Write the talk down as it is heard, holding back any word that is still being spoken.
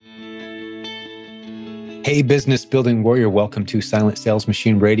Hey, business building warrior, welcome to Silent Sales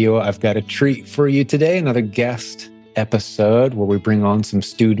Machine Radio. I've got a treat for you today, another guest episode where we bring on some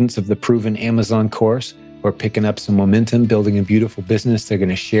students of the Proven Amazon course. We're picking up some momentum, building a beautiful business. They're going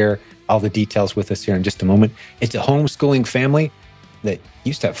to share all the details with us here in just a moment. It's a homeschooling family that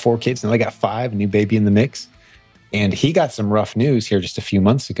used to have 4 kids, now they got 5, a new baby in the mix. And he got some rough news here just a few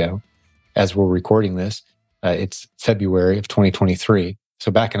months ago as we're recording this. It's February of 2023. So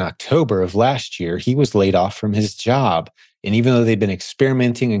back in October of last year, he was laid off from his job. And even though they'd been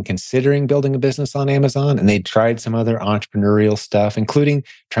experimenting and considering building a business on Amazon, and they'd tried some other entrepreneurial stuff, including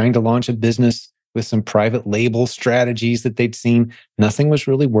trying to launch a business with some private label strategies that they'd seen, nothing was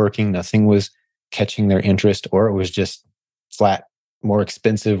really working. Nothing was catching their interest, or it was just flat, more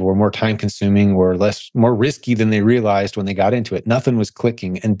expensive or more time consuming or more risky than they realized when they got into it. Nothing was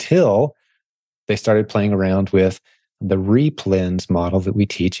clicking until they started playing around with the replens model that we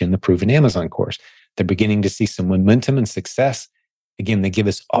teach in the Proven Amazon course. They're beginning to see some momentum and success. Again, they give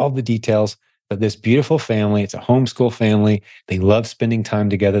us all the details of this beautiful family. It's a homeschool family. They love spending time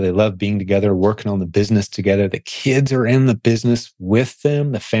together. They love being together, working on the business together. The kids are in the business with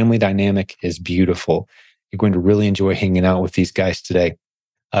them. The family dynamic is beautiful. You're going to really enjoy hanging out with these guys today.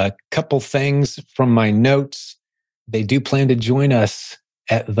 A couple things from my notes. They do plan to join us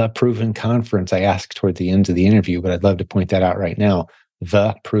at the Proven Conference. I asked toward the end of the interview, but I'd love to point that out right now.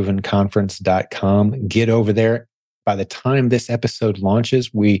 theprovenconference.com. Get over there. By the time this episode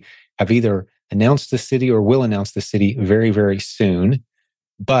launches, we have either announced the city or will announce the city very, very soon.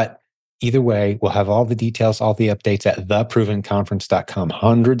 But either way, we'll have all the details, all the updates at theprovenconference.com.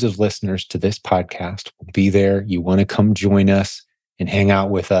 Hundreds of listeners to this podcast will be there. You want to come join us and hang out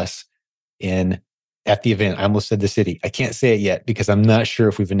with us at the event. I almost said the city. I can't say it yet because I'm not sure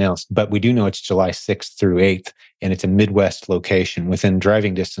if we've announced, but we do know it's July 6th through 8th, and it's a Midwest location within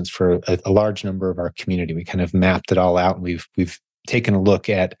driving distance for a large number of our community. We kind of mapped it all out. And we've taken a look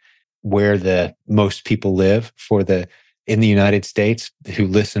at where the most people live in the United States who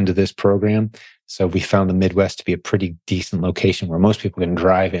listen to this program. So we found the Midwest to be a pretty decent location where most people can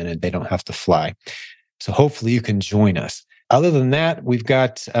drive in and they don't have to fly. So hopefully you can join us. Other than that, we've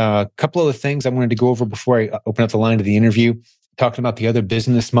got a couple of things I wanted to go over before I open up the line to the interview. Talking about the other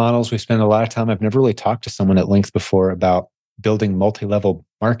business models, we spend a lot of time. I've never really talked to someone at length before about building multi-level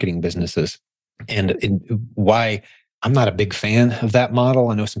marketing businesses and why I'm not a big fan of that model.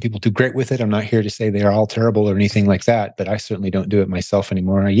 I know some people do great with it. I'm not here to say they're all terrible or anything like that, but I certainly don't do it myself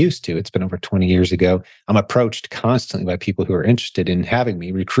anymore. I used to. It's been over 20 years ago. I'm approached constantly by people who are interested in having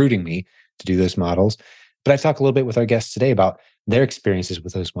me, recruiting me to do those models. But I talk a little bit with our guests today about their experiences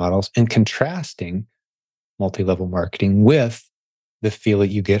with those models and contrasting multi-level marketing with the feel that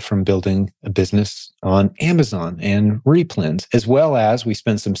you get from building a business on Amazon and replens, as well as we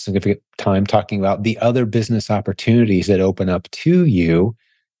spend some significant time talking about the other business opportunities that open up to you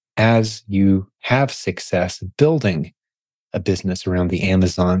as you have success building a business around the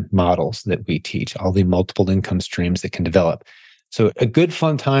Amazon models that we teach, all the multiple income streams that can develop. So a good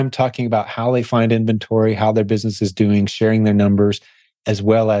fun time talking about how they find inventory, how their business is doing, sharing their numbers, as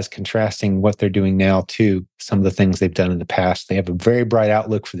well as contrasting what they're doing now to some of the things they've done in the past. They have a very bright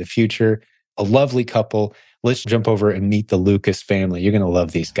outlook for the future, a lovely couple. Let's jump over and meet the Lucas family. You're going to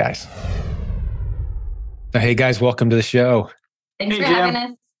love these guys. Hey guys, welcome to the show. Thanks for having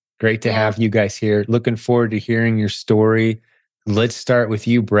us. Great to have you guys here. Looking forward to hearing your story. Let's start with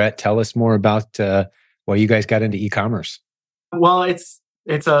you, Brett. Tell us more about why you guys got into e-commerce. Well, it's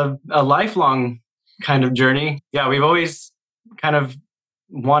a lifelong kind of journey. Yeah, we've always kind of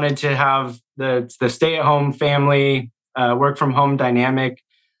wanted to have the stay-at-home family, work-from-home dynamic.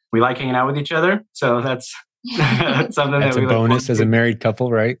 We like hanging out with each other, so that's something that's that we a bonus as a married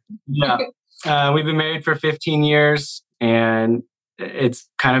couple, right? Yeah, we've been married for 15 years, and it's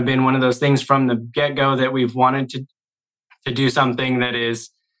kind of been one of those things from the get-go that we've wanted to do something that is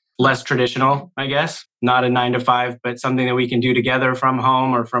less traditional, I guess, not a 9-to-5, but something that we can do together from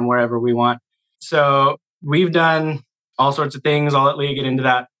home or from wherever we want. So we've done all sorts of things. I'll let Leah get into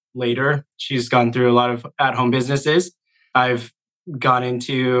that later. She's gone through a lot of at-home businesses. I've gone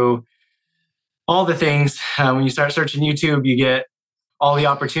into all the things. When you start searching YouTube, you get all the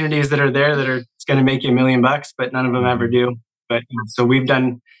opportunities that are there that are it's going to make you $1 million, but none of them ever do. But so we've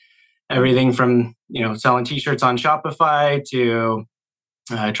done everything from selling T-shirts on Shopify to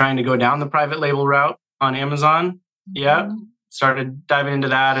trying to go down the private label route on Amazon. Yeah, started diving into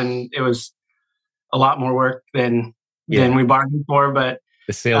that, and it was a lot more work than we bargained for. But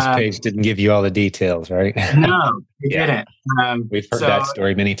the sales page didn't give you all the details, right? No, it didn't. We've heard that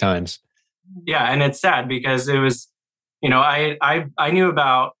story many times. Yeah, and it's sad because it was, I knew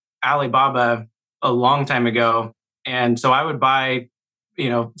about Alibaba a long time ago. And so I would buy,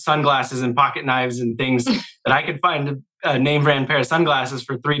 sunglasses and pocket knives and things that I could find a name brand pair of sunglasses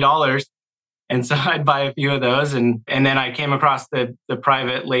for $3. And so I'd buy a few of those. And then I came across the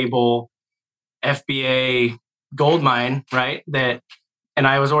private label FBA gold mine, right? And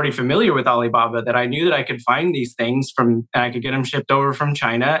I was already familiar with Alibaba, that I knew that I could find these things and I could get them shipped over from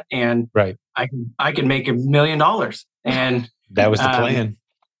China, and right. I could make $1 million. And that was the plan.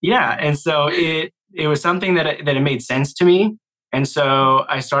 Yeah. And so it was something that it made sense to me. And so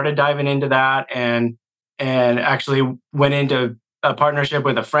I started diving into that and actually went into a partnership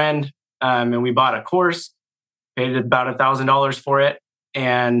with a friend. And we bought a course, paid about $1,000 for it.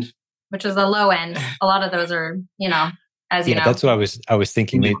 Which is the low end. A lot of those are, as you know. That's what I was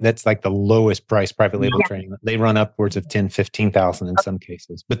thinking. That's like the lowest price private label training. They run upwards of 10, 15,000 in some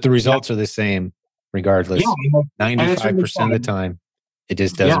cases, but the results are the same regardless. 95% of the time, it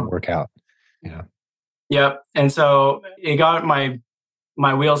just doesn't work out. Yeah. Yep. And so it got my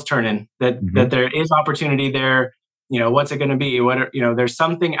wheels turning that there is opportunity there. What's it going to be? There's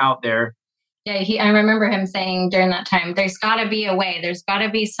something out there. Yeah. I remember him saying during that time, there's got to be a way. There's got to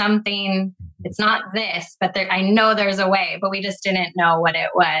be something. It's not this, but I know there's a way, but we just didn't know what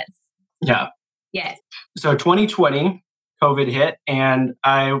it was. Yeah. Yes. So 2020, COVID hit, and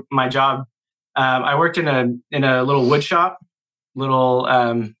my job, I worked in a little wood shop,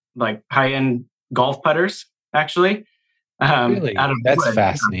 like high-end golf putters, actually. Really? That's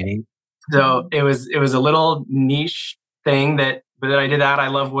fascinating. So it was a little niche thing that I did that. I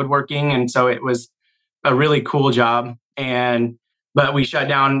love woodworking. And so it was a really cool job. But we shut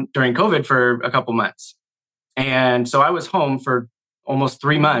down during COVID for a couple months. And so I was home for almost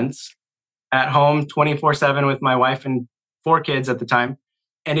 3 months, at home 24/7 with my wife and 4 kids at the time.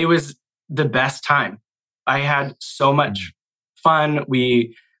 And it was the best time. I had so much fun.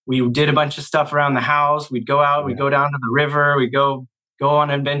 We did a bunch of stuff around the house. We'd go out, we'd go down to the river, we'd go on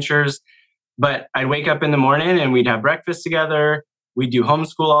adventures. But I'd wake up in the morning and we'd have breakfast together. We'd do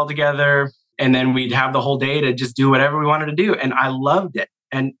homeschool all together. And then we'd have the whole day to just do whatever we wanted to do. And I loved it.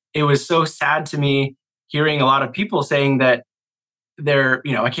 And it was so sad to me hearing a lot of people saying that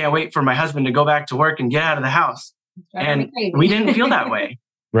I can't wait for my husband to go back to work and get out of the house. And we didn't feel that way.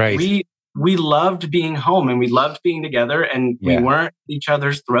 Right. We loved being home and we loved being together, and we weren't at each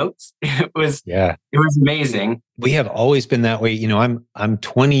other's throats. It was amazing. We have always been that way. I'm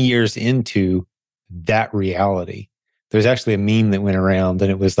 20 years into that reality. There's actually a meme that went around,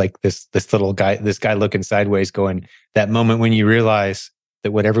 and it was like this guy looking sideways going, that moment when you realize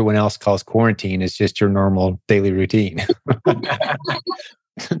that what everyone else calls quarantine is just your normal daily routine.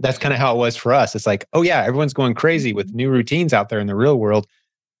 That's kind of how it was for us. It's like, oh yeah, everyone's going crazy with new routines out there in the real world.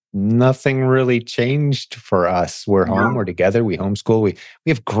 Nothing really changed for us. We're home, we're together, we homeschool, we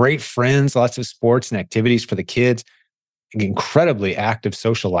have great friends, lots of sports and activities for the kids. Incredibly active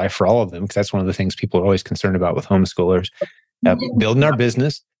social life for all of them, because that's one of the things people are always concerned about with homeschoolers. Building our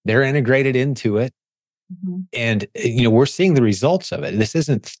business, they're integrated into it. And we're seeing the results of it. This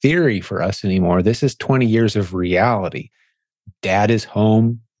isn't theory for us anymore. This is 20 years of reality. Dad is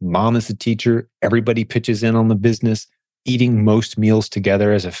home, mom is a teacher, everybody pitches in on the business, eating most meals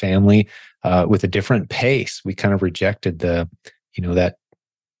together as a family with a different pace. We kind of rejected that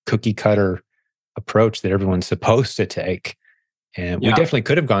cookie cutter approach that everyone's supposed to take. And we definitely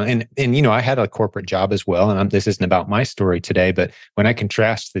could have gone. And I had a corporate job as well. And this isn't about my story today, but when I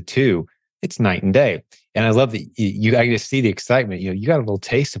contrast the two, it's night and day. And I love that I just see the excitement. You got a little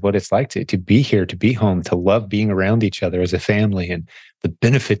taste of what it's like to be here, to be home, to love being around each other as a family and the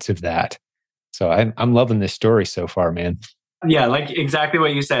benefits of that. So I'm loving this story so far, man. Yeah, like exactly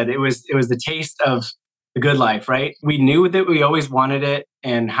what you said. It was the taste of the good life, right? We knew that we always wanted it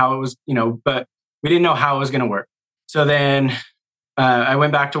and how it was, but we didn't know how it was going to work. So then I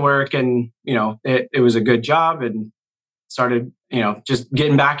went back to work, and it was a good job, and started just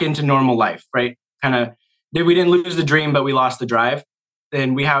getting back into normal life, right? We didn't lose the dream, but we lost the drive.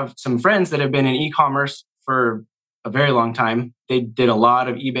 Then we have some friends that have been in e-commerce for a very long time. They did a lot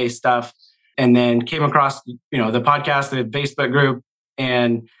of eBay stuff, and then came across the podcast, the Facebook group,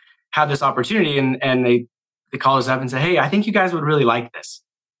 and had this opportunity. And they call us up and say, "Hey, I think you guys would really like this.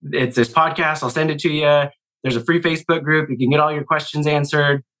 It's this podcast. I'll send it to you. There's a free Facebook group. You can get all your questions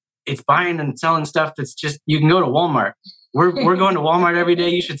answered. It's buying and selling stuff that's just, you can go to Walmart. We're going to Walmart every day.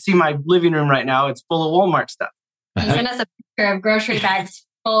 You should see my living room right now. It's full of Walmart stuff." He sent us a picture of grocery bags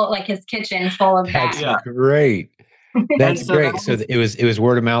full, like his kitchen full of bags. That's great. That's great. So it was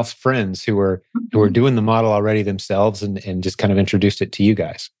word of mouth friends who were doing the model already themselves and just kind of introduced it to you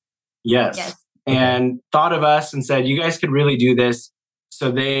guys. Yes. And thought of us and said, you guys could really do this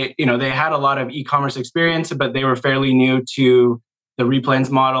So they had a lot of e-commerce experience, but they were fairly new to the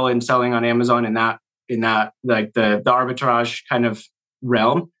replens model and selling on Amazon in that like the arbitrage kind of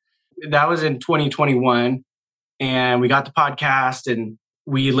realm. That was in 2021. And we got the podcast and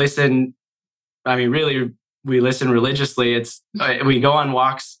we listen. I mean, really, we listen religiously. We go on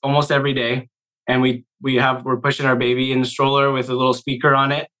walks almost every day, and we're pushing our baby in the stroller with a little speaker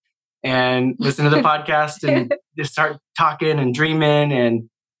on it, and listen to the podcast and just start talking and dreaming,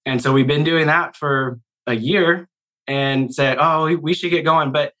 and so we've been doing that for a year, and said, oh, we should get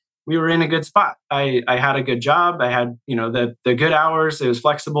going, but we were in a good spot. I had a good job. I had, the good hours. It was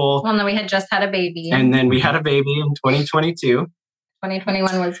flexible. Well, no, we had just had a baby. And then we had a baby in 2022.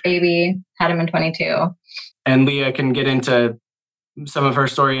 2021 was baby, had him in 22. And Leah can get into some of her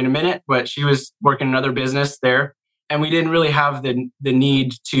story in a minute, but she was working another business there. And we didn't really have the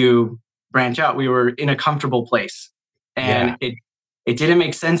need to branch out. We were in a comfortable place. And it didn't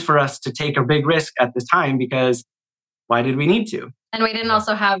make sense for us to take a big risk at this time, because why did we need to? And we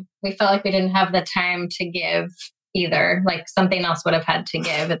we felt like we didn't have the time to give either. Like something else would have had to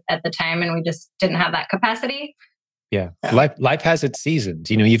give at the time, and we just didn't have that capacity. Yeah. Life has its seasons.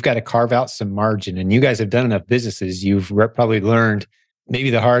 You've got to carve out some margin, and you guys have done enough businesses. You've probably learned, maybe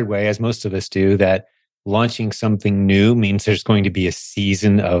the hard way, as most of us do, that launching something new means there's going to be a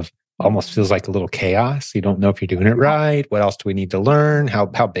season of almost feels like a little chaos. You don't know if you're doing it right. What else do we need to learn? How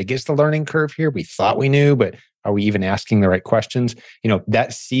big is the learning curve here? We thought we knew, but are we even asking the right questions?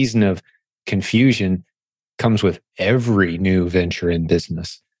 That season of confusion comes with every new venture in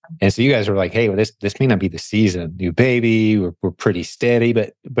business. And so you guys are like, hey, well, this may not be the season. New baby, we're pretty steady.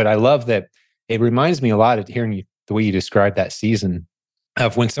 But I love that it reminds me a lot of hearing you, the way you describe that season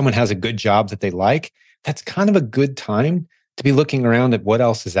of when someone has a good job that they like. That's kind of a good time to be looking around at what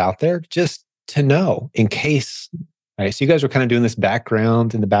else is out there, just to know in case. Right. So you guys were kind of doing this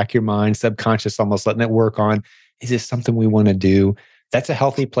background in the back of your mind, subconscious, almost letting it work on, is this something we want to do? That's a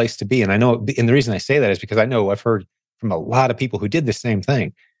healthy place to be. And I know, and the reason I say that is because I know I've heard from a lot of people who did the same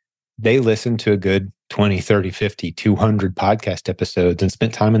thing. They listened to a good 20, 30, 50, 200 podcast episodes and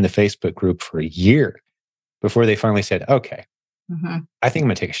spent time in the Facebook group for a year before they finally said, okay, I think I'm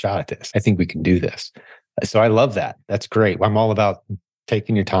going to take a shot at this. I think we can do this. So I love that. That's great. I'm all about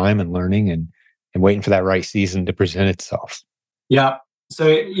taking your time and learning and waiting for that right season to present itself. Yeah. So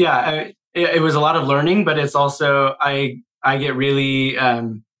it was a lot of learning, but it's also, I get really,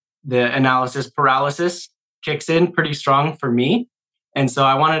 the analysis paralysis kicks in pretty strong for me. And so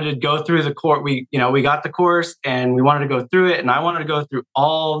I wanted to go through the course. We got the course and we wanted to go through it, and I wanted to go through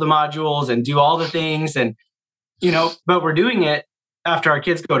all the modules and do all the things, and, but we're doing it after our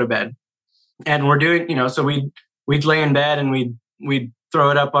kids go to bed, and we're doing, so we'd lay in bed and we'd throw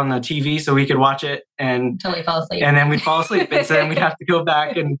it up on the TV so we could watch it until we fall asleep. And then we'd fall asleep. And so then we'd have to go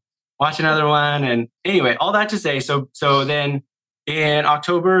back and watch another one. And anyway, all that to say, so then in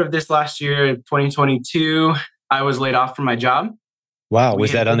October of this last year, 2022, I was laid off from my job. Wow.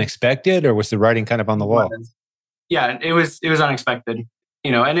 Was that unexpected, or was the writing kind of on the wall? Yeah, it was unexpected,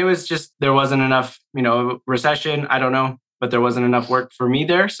 and it was just, there wasn't enough, recession, I don't know, but there wasn't enough work for me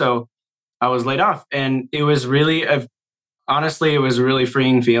there. So I was laid off, and it was really honestly, it was a really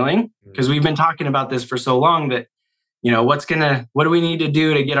freeing feeling, because we've been talking about this for so long that, what do we need to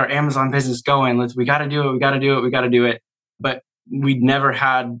do to get our Amazon business going? We got to do it. But we'd never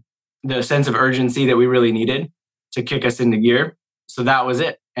had the sense of urgency that we really needed to kick us into gear. So that was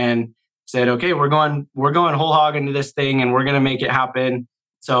it. And said, okay, we're going whole hog into this thing, and we're going to make it happen.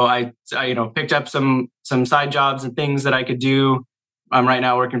 So I picked up some side jobs and things that I could do. I'm right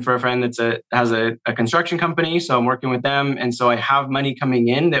now working for a friend that has a construction company. So I'm working with them. And so I have money coming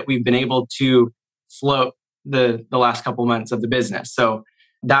in that we've been able to float the last couple months of the business. So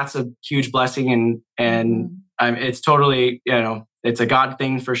that's a huge blessing. And it's totally, it's a God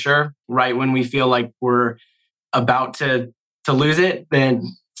thing for sure. Right when we feel like we're about to lose it, then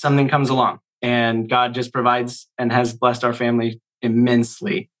something comes along, and God just provides and has blessed our family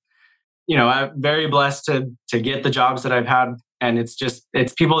immensely. I'm very blessed to get the jobs that I've had. And it's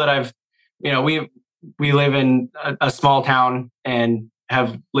people that I've, we live in a small town and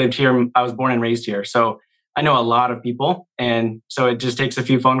have lived here. I was born and raised here. So I know a lot of people. And so it just takes a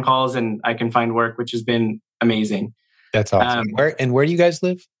few phone calls and I can find work, which has been amazing. That's awesome. Where do you guys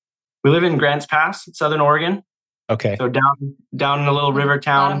live? We live in Grants Pass, Southern Oregon. Okay. So down in a little river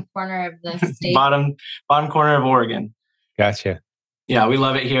town. Bottom corner of the state. bottom corner of Oregon. Gotcha. Yeah, we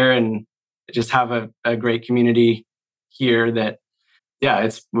love it here and just have a great community here that,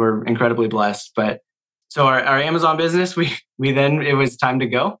 we're incredibly blessed. But so our Amazon business, we then, it was time to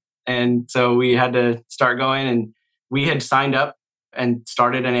go. And so we had to start going, and we had signed up and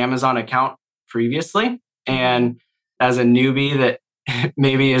started an Amazon account previously. And as a newbie that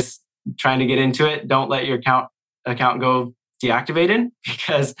maybe is trying to get into it, don't let your account go deactivated,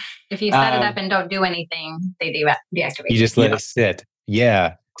 because if you set it up and don't do anything, they deactivate. You just let it sit.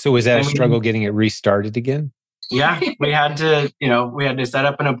 Yeah. So was that a struggle getting it restarted again? Yeah, we had to set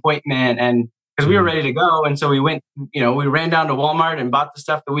up an appointment, and because we were ready to go. And so we went, we ran down to Walmart and bought the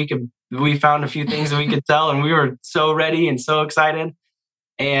stuff that we found a few things that we could sell, and we were so ready and so excited.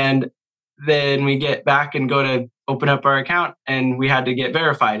 And then we get back and go to open up our account, and we had to get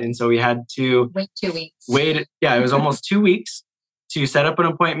verified. And so we had to wait 2 weeks. Yeah, it was almost 2 weeks to set up an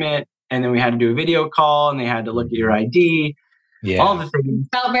appointment. And then we had to do a video call, and they had to look at your ID. Yeah. All the things. It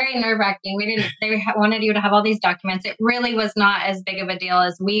felt very nerve-wracking. They wanted you to have all these documents. It really was not as big of a deal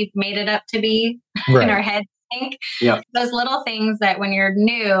as we made it up to be in our head. Yep. Those little things that when you're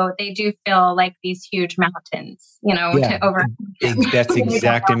new, they do feel like these huge mountains, to overcome. That's the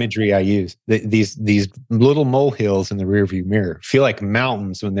exact imagery I use. These little molehills in the rearview mirror feel like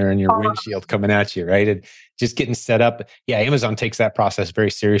mountains when they're in your windshield coming at you, right? And just getting set up. Yeah, Amazon takes that process very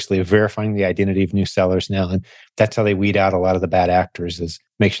seriously of verifying the identity of new sellers now. And that's how they weed out a lot of the bad actors, is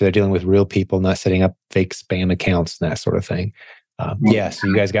make sure they're dealing with real people, not setting up fake spam accounts and that sort of thing. So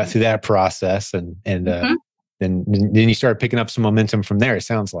you guys got through that process, and then you started picking up some momentum from there, it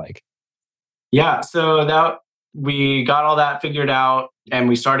sounds like. Yeah. So we got all that figured out, and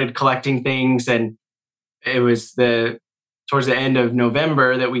we started collecting things. And it was towards the end of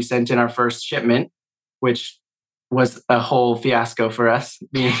November that we sent in our first shipment, which was a whole fiasco for us,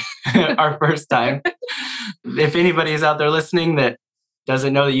 being our first time. If anybody is out there listening that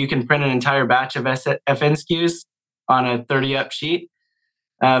doesn't know that you can print an entire batch of FN SKUs on a 30-up sheet,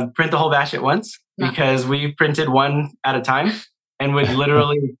 print the whole batch at once. Because we printed one at a time and would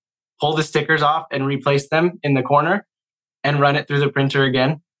literally pull the stickers off and replace them in the corner and run it through the printer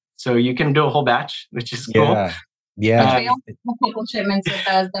again. So you can do a whole batch, which is cool. Yeah. We also had a couple shipments with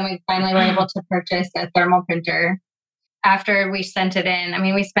those. Then we finally were able to purchase a thermal printer after we sent it in. I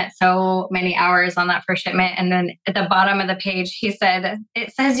mean, we spent so many hours on that first shipment. And then at the bottom of the page, he said,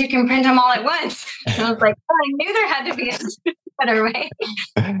 "It says you can print them all at once." And I was like, I knew there had to be a better way.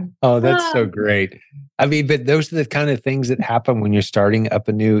 Oh, that's so great. I mean, but those are the kind of things that happen when you're starting up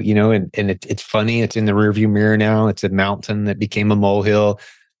a new, and it's funny. It's in the rearview mirror now. It's a mountain that became a molehill,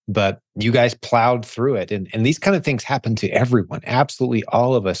 but you guys plowed through it. And these kind of things happen to everyone. Absolutely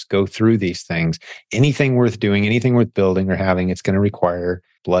all of us go through these things. Anything worth doing, anything worth building or having, it's going to require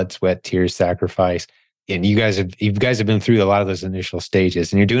blood, sweat, tears, sacrifice. And you guys have been through a lot of those initial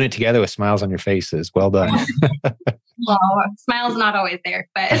stages, and you're doing it together with smiles on your faces. Well done. Well, smile's not always there,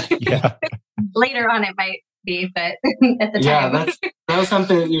 but later on it might be. But at the time, that was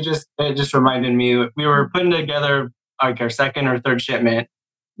something that it just reminded me. We were putting together like our second or third shipment.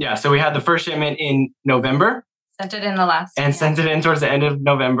 Yeah, so we had the first shipment in November. Sent it in the last. And sent it in towards the end of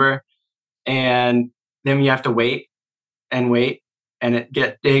November, and then you have to wait, and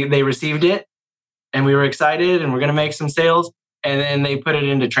they received it. And we were excited, and we're going to make some sales. And then they put it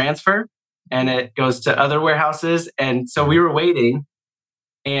into transfer, and it goes to other warehouses. And so we were waiting,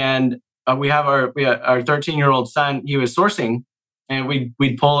 and we have our 13-year-old son. He was sourcing, and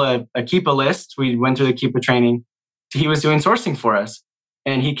we'd pull a Keepa list. We went through the Keepa training. He was doing sourcing for us,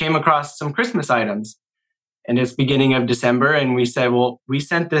 and he came across some Christmas items. And it's beginning of December, and we said, well, we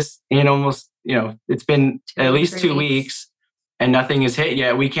sent this in almost, it's been at least 2 weeks. And nothing is hit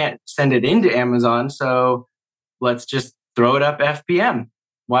yet. We can't send it into Amazon, so let's just throw it up FBM.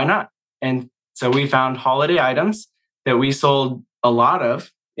 Why not? And so we found holiday items that we sold a lot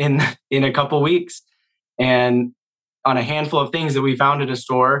of in a couple weeks, and on a handful of things that we found at a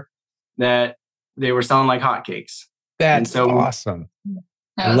store that they were selling like hotcakes. That's awesome.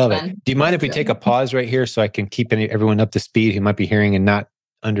 I love it. Do you mind if we take a pause right here so I can keep everyone up to speed who might be hearing and not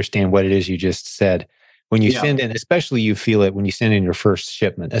understand what it is you just said? When you send in, especially you feel it when you send in your first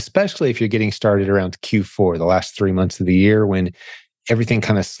shipment, especially if you're getting started around Q4, the last 3 months of the year, when everything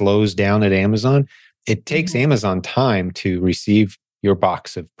kind of slows down at Amazon. It takes Amazon time to receive your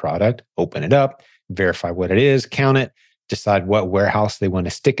box of product, open it up, verify what it is, count it, decide what warehouse they want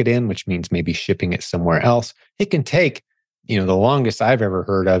to stick it in, which means maybe shipping it somewhere else. It can take, the longest I've ever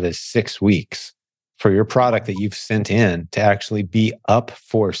heard of is 6 weeks for your product that you've sent in to actually be up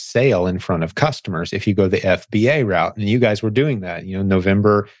for sale in front of customers if you go the FBA route. And you guys were doing that.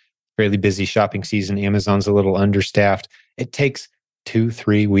 November, fairly busy shopping season. Amazon's a little understaffed. It takes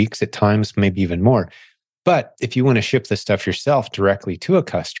 2-3 weeks at times, maybe even more. But if you want to ship the stuff yourself directly to a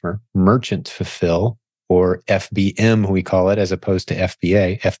customer, merchant fulfill, or FBM, we call it, as opposed to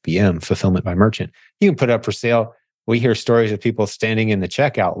FBA, FBM, fulfillment by merchant, you can put it up for sale we hear stories of people standing in the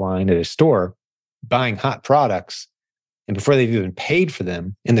checkout line at a store buying hot products. And before they've even paid for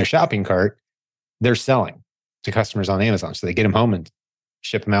them in their shopping cart, they're selling to customers on Amazon. So they get them home and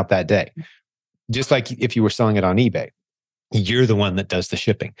ship them out that day. Just like if you were selling it on eBay, you're the one that does the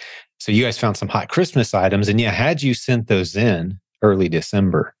shipping. So you guys found some hot Christmas items. And yeah, had you sent those in early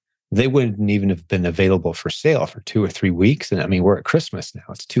December, they wouldn't even have been available for sale for 2 or 3 weeks. And I mean, we're at Christmas now.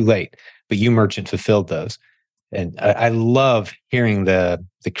 It's too late. But you merchant fulfilled those. And I love hearing the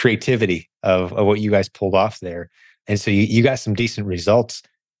creativity of what you guys pulled off there. And so you got some decent results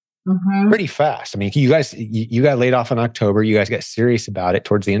pretty fast. I mean, you got laid off in October. You guys got serious about it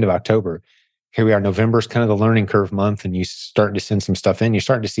towards the end of October. Here we are. November's kind of the learning curve month, and you starting to send some stuff in. You're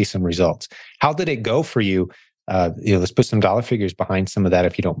starting to see some results. How did it go for you? Let's put some dollar figures behind some of that,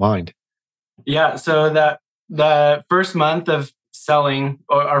 if you don't mind. Yeah. So the first month of selling,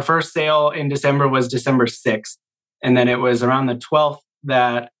 or our first sale in December was December 6th. And then it was around the 12th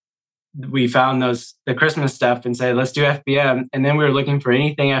that we found the Christmas stuff and said, let's do FBM. And then we were looking for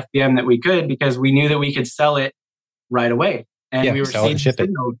anything FBM that we could, because we knew that we could sell it right away. And we were sell it and ship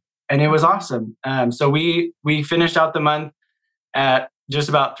it. And it was awesome. So we finished out the month at just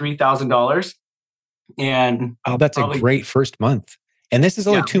about $3,000. And that's a great first month. And this is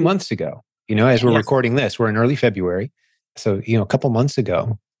only 2 months ago. As we're recording this, we're in early February. So, a couple months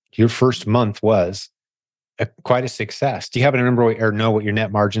ago, your first month was quite a success. Do you happen to remember or know what your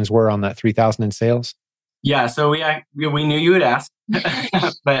net margins were on that 3,000 in sales? Yeah. So we knew you would ask,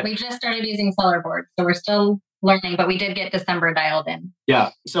 but we just started using Seller Board, so we're still learning, but we did get December dialed in. Yeah.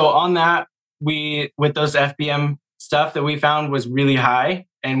 So on that, with those FBM stuff that we found was really high,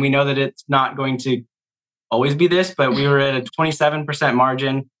 and we know that it's not going to always be this, but we were at a 27%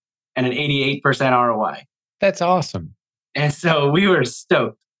 margin and an 88% ROI. That's awesome. And so we were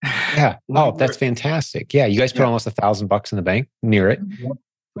stoked. Yeah. That's fantastic. Yeah. You guys put almost $1,000 in the bank, near it,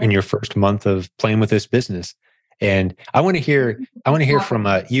 in your first month of playing with this business. And I want to hear from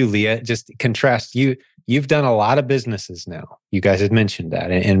you, Leah. Just contrast. You've done a lot of businesses now. You guys had mentioned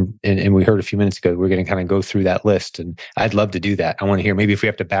that, and we heard a few minutes ago we're going to kind of go through that list. And I'd love to do that. I want to hear, maybe if we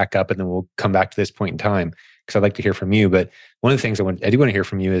have to back up, and then we'll come back to this point in time, because I'd like to hear from you. But one of the things I do want to hear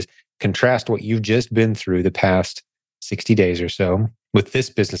from you is contrast what you've just been through the past 60 days or so with this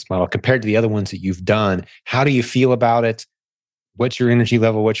business model compared to the other ones that you've done. How do you feel about it? What's your energy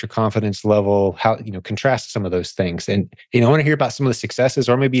level? What's your confidence level? How, contrast some of those things. And, I want to hear about some of the successes,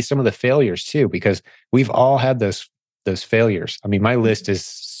 or maybe some of the failures too, because we've all had those failures. I mean, my list is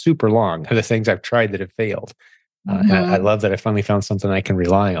super long of the things I've tried that have failed. And I love that I finally found something I can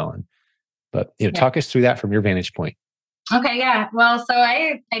rely on. But, talk us through that from your vantage point. Okay. Yeah. Well, so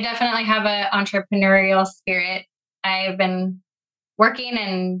I definitely have an entrepreneurial spirit. I've been working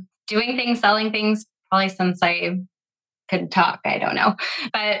and doing things, selling things probably since I could talk. I don't know.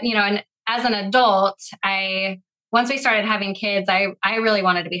 But, and as an adult, once we started having kids, I really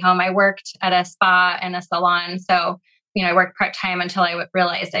wanted to be home. I worked at a spa and a salon. So, I worked part-time until I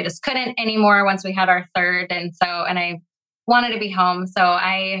realized I just couldn't anymore once we had our third. And I wanted to be home. So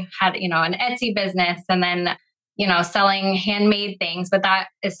I had, an Etsy business, and then, selling handmade things, but that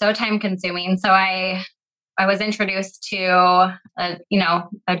is so time consuming. So I was introduced to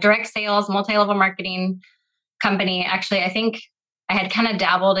a direct sales, multi-level marketing company. Actually, I think I had kind of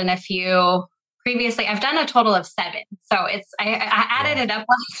dabbled in a few previously. I've done a total of 7. So I added it up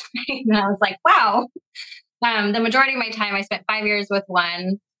last night, and I was like, wow. The majority of my time I spent 5 years with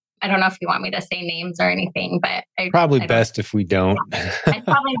one. I don't know if you want me to say names or anything, but probably best if we don't. It's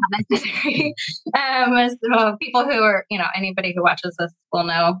probably not necessary. So people who are, anybody who watches this will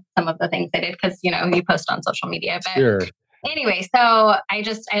know some of the things I did, because, you post on social media. But sure. Anyway, so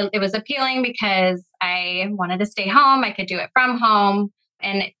it was appealing because I wanted to stay home. I could do it from home.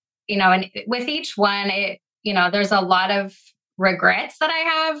 And, and with each one, there's a lot of regrets that I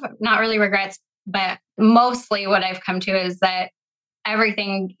have. Not really regrets, but mostly what I've come to is that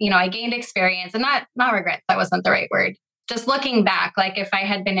everything, I gained experience, and not regrets. That wasn't the right word. Just looking back, like if I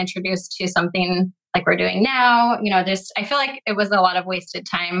had been introduced to something like we're doing now, I feel like it was a lot of wasted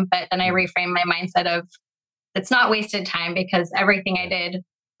time. But then I reframed my mindset of, it's not wasted time, because everything I did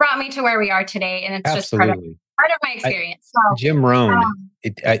brought me to where we are today. And it's Absolutely. just part of my experience. Jim Rohn,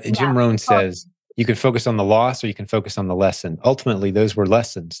 Jim Rohn says, you can focus on the loss, or you can focus on the lesson. Ultimately, those were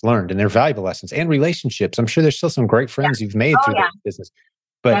lessons learned, and they're valuable lessons, and relationships. I'm sure there's still some great friends you've made through that business.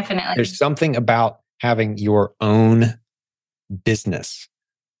 But definitely, there's something about having your own business.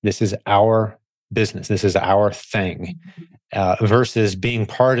 This is our business. This is our thing, versus being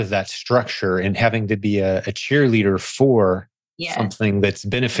part of that structure and having to be a cheerleader for something that's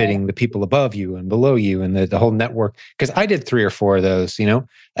benefiting the people above you and below you and the whole network. Because I did 3 or 4 of those,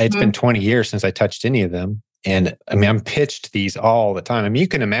 it's been 20 years since I touched any of them. And I mean, I'm pitched these all the time. I mean, you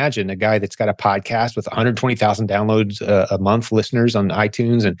can imagine a guy that's got a podcast with 120,000 downloads a month, listeners on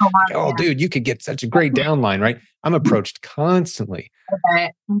iTunes. And, dude, you could get such a great downline, right? I'm approached constantly.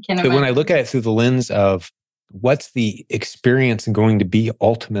 But when I look at it through the lens of what's the experience going to be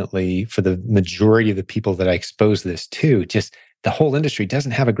ultimately for the majority of the people that I expose this to, just the whole industry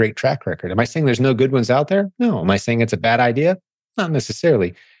doesn't have a great track record. Am I saying there's no good ones out there? No. Am I saying it's a bad idea? Not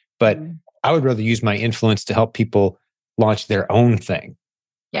necessarily. But I would rather use my influence to help people launch their own thing.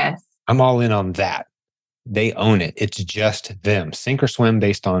 Yes. I'm all in on that. They own it. It's just them. Sink or swim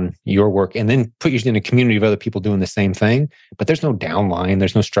based on your work. And then put you in a community of other people doing the same thing. But there's no downline.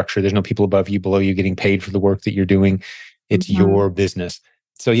 There's no structure. There's no people above you, below you getting paid for the work that you're doing. It's your business.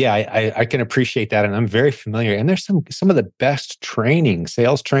 So yeah, I can appreciate that. And I'm very familiar. And there's some of the best training,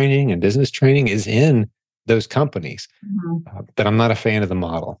 sales training and business training is in those companies. But I'm not a fan of the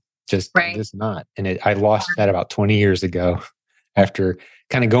model. Just not. And I lost that about 20 years ago after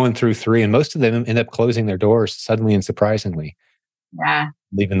kind of going through 3. And most of them end up closing their doors suddenly and surprisingly. Yeah.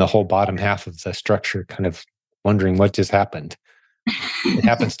 Leaving the whole bottom half of the structure kind of wondering what just happened. It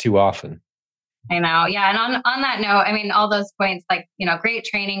happens too often. I know. Yeah. And on that note, I mean, all those points, like, great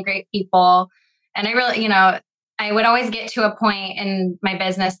training, great people. And I really, I would always get to a point in my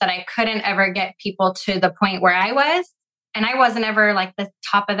business that I couldn't ever get people to the point where I was. And I wasn't ever like the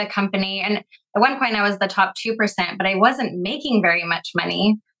top of the company. And at one point I was the top 2%, but I wasn't making very much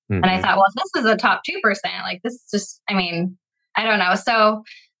money. And I thought, well, if this is the top 2%, like this is just, I mean, I don't know. So,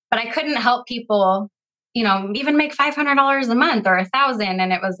 but I couldn't help people, even make $500 a month or $1,000.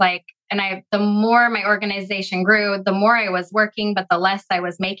 And it was like, the more my organization grew, the more I was working, but the less I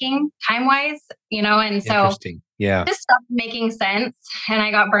was making time-wise, and so yeah, this stopped making sense and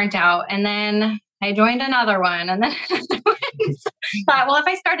I got burnt out. And then I joined another one and then thought, well, if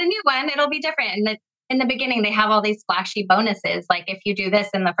I start a new one, it'll be different. And in the beginning, they have all these flashy bonuses. Like if you do this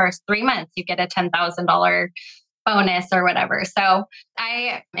in the first 3 months, you get a $10,000 bonus or whatever. So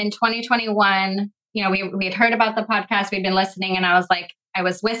in 2021, we had heard about the podcast, we'd been listening, and I was like, I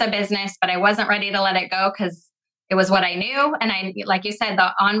was with a business, but I wasn't ready to let it go because it was what I knew. And like you said, the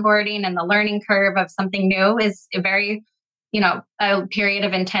onboarding and the learning curve of something new is a very, a period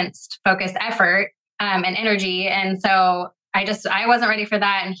of intense focused effort and energy. And so I wasn't ready for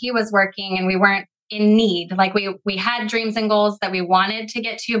that. And he was working and we weren't in need. Like we had dreams and goals that we wanted to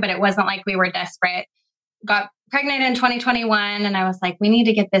get to, but it wasn't like we were desperate. Got pregnant in 2021. And I was like, we need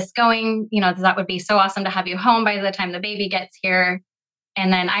to get this going. That would be so awesome to have you home by the time the baby gets here.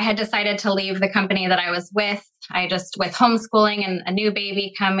 And then I had decided to leave the company that I was with. With homeschooling and a new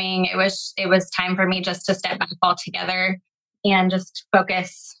baby coming, it was time for me just to step back altogether and just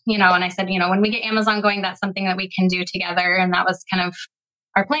focus, and I said, when we get Amazon going, that's something that we can do together. And that was kind of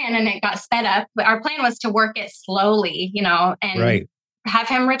our plan, and it got sped up. But our plan was to work it slowly, and have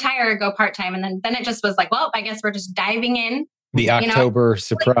him retire, go part-time. And then it just was like, well, I guess we're just diving in. The October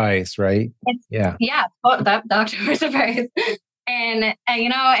surprise, right? Yeah. The October surprise. And,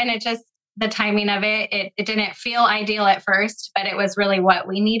 and it just, the timing of it didn't feel ideal at first, but it was really what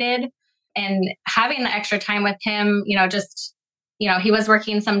we needed. And having the extra time with him, he was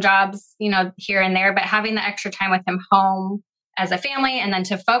working some jobs, here and there, but having the extra time with him home as a family, and then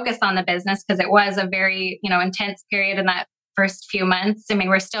to focus on the business, because it was a very, intense period in that first few months. I mean,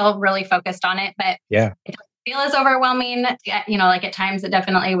 we're still really focused on it, but it doesn't feel as overwhelming. Like at times it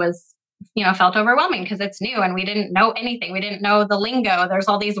definitely was, felt overwhelming because it's new and we didn't know anything. We didn't know the lingo. There's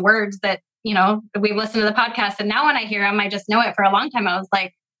all these words that, we've listened to the podcast, and now when I hear them, I just know it. For a long time, I was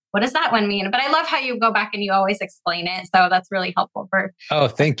like, what does that one mean? But I love how you go back and you always explain it. So that's really helpful Oh,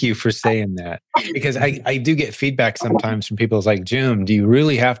 thank you for saying that. Because I do get feedback sometimes from people. It's like, Jim, do you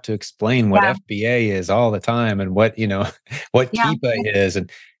really have to explain what FBA is all the time and what Keepa is? And,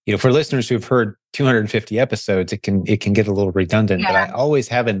 for listeners who've heard 250 episodes, it can get a little redundant, but I always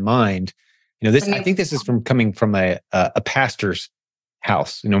have in mind, I think this is coming from a pastor's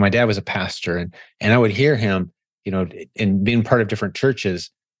house. My dad was a pastor and I would hear him, and being part of different churches,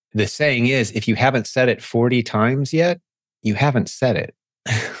 the saying is, if you haven't said it 40 times yet, you haven't said it.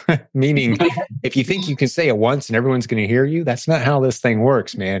 Meaning, if you think you can say it once and everyone's going to hear you, that's not how this thing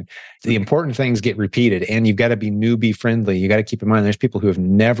works, man. The important things get repeated, and you've got to be newbie friendly. You got to keep in mind, there's people who have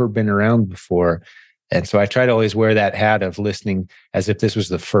never been around before. And so I try to always wear that hat of listening as if this was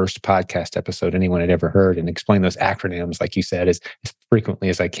the first podcast episode anyone had ever heard, and explain those acronyms, like you said, as frequently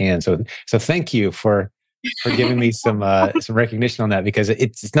as I can. So thank you for for giving me some recognition on that, because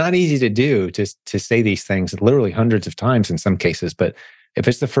it's not easy to do, to say these things literally hundreds of times in some cases. But if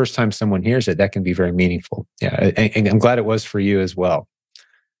it's the first time someone hears it, that can be very meaningful. Yeah, and I'm glad it was for you as well.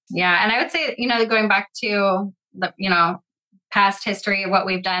 Yeah, and I would say, going back to the past history of what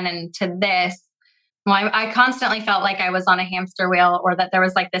we've done and to this. Well, I constantly felt like I was on a hamster wheel, or that there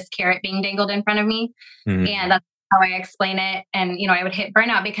was like this carrot being dangled in front of me. And that's how I explain it. And, I would hit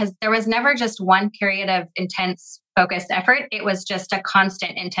burnout because there was never just one period of intense focused effort. It was just a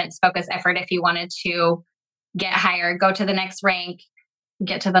constant intense focused effort. If you wanted to get higher, go to the next rank,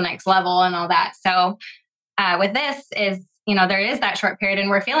 get to the next level and all that. So with this is, there is that short period, and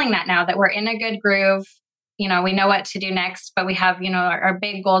we're feeling that now that we're in a good groove. We know what to do next, but we have, our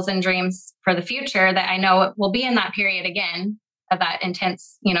big goals and dreams for the future that I know will be in that period again of that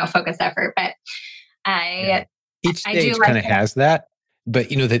intense, focus effort. But each stage kind of has that. But,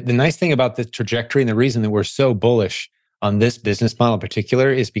 the nice thing about the trajectory, and the reason that we're so bullish on this business model in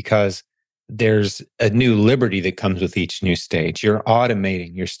particular, is because there's a new liberty that comes with each new stage. You're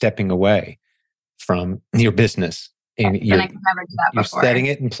automating, you're stepping away from your business, and you're setting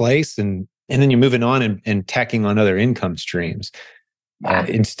it in place, and then you're moving on and tacking on other income streams.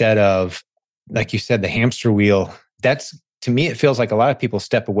 Instead of, like you said, the hamster wheel. That's, to me, it feels like a lot of people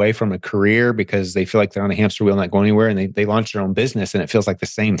step away from a career because they feel like they're on a hamster wheel, not going anywhere, and they launch their own business, and it feels like the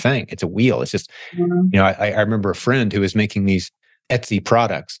same thing. It's a wheel. It's just, I remember a friend who was making these Etsy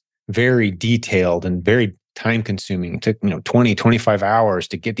products, very detailed and very time consuming. It took, 20, 25 hours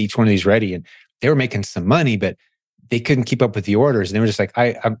to get each one of these ready. And they were making some money, but they couldn't keep up with the orders. And they were just like,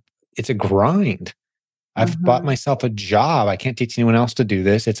 it's a grind. I've bought myself a job. I can't teach anyone else to do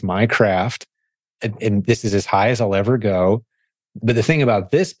this. It's my craft. And this is as high as I'll ever go. But the thing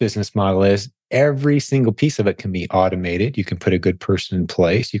about this business model is every single piece of it can be automated. You can put a good person in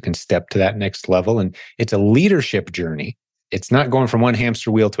place. You can step to that next level. And it's a leadership journey. It's not going from one hamster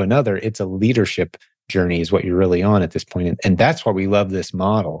wheel to another. It's a leadership journey is what you're really on at this point. And that's why we love this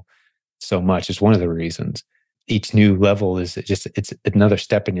model so much. It's one of the reasons. Each new level is it's another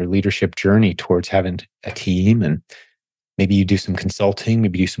step in your leadership journey towards having a team, and maybe you do some consulting,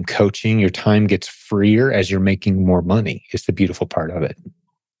 maybe you do some coaching. Your time gets freer as you're making more money. It's the beautiful part of it.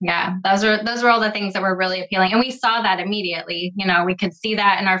 Yeah, those were all the things that were really appealing. And we saw that immediately. We could see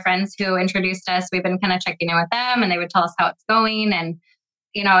that in our friends who introduced us. We've been kind of checking in with them, and they would tell us how it's going. And,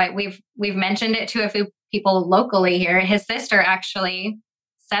 we've mentioned it to a few people locally here. His sister actually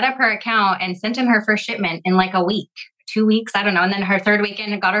set up her account and sent him her first shipment in like a week, 2 weeks, I don't know. And then her third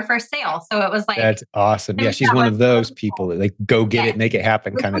weekend got her first sale. So it was like, that's awesome. Yeah, she's one of those people that like go get it, make it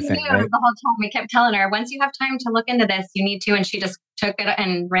happen kind of thing. Right? The whole time we kept telling her, once you have time to look into this, you need to. And she just took it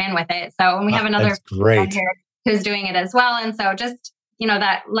and ran with it. So we have another friend here who's doing it as well. And so just,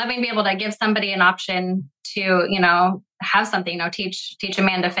 that loving to be able to give somebody an option to, have something, teach a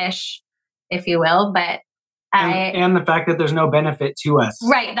man to fish, if you will. But and the fact that there's no benefit to us.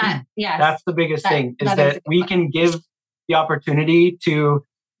 Right. That's the biggest thing, is that we can give the opportunity to,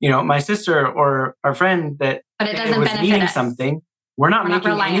 my sister or our friend that but it doesn't was benefit needing us. something. We're not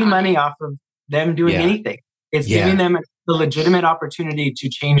making any money off of them doing anything. It's giving them the legitimate opportunity to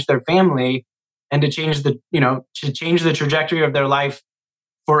change their family and to change the trajectory of their life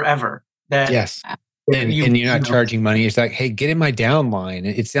forever. Yes. And you're not charging money. It's like, hey, get in my downline.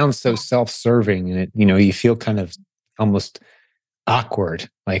 It sounds so self-serving, and you feel kind of almost awkward.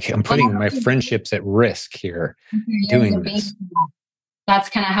 Like I'm putting my friendships at risk here doing this. That's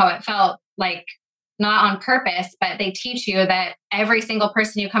kind of how it felt, like not on purpose, but they teach you that every single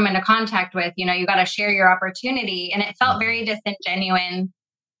person you come into contact with, you got to share your opportunity. And it felt very disingenuous.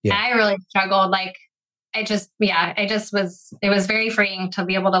 Yeah. I really struggled. Like, it was very freeing to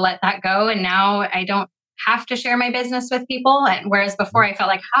be able to let that go. And now I don't have to share my business with people. And whereas before I felt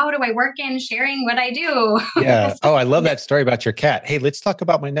like, how do I work in sharing what I do? Yeah. Oh, I love that story about your cat. Hey, let's talk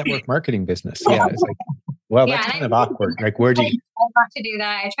about my network marketing business. Yeah. It's like, well, that's kind of awkward. Like, where'd you? I got to do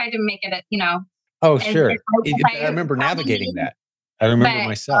that. I tried to make it, Oh, sure. I remember navigating that. I remember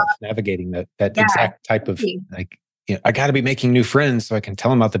myself navigating that exact type of like, I got to be making new friends so I can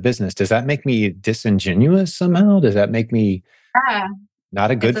tell them about the business. Does that make me disingenuous somehow? Does that make me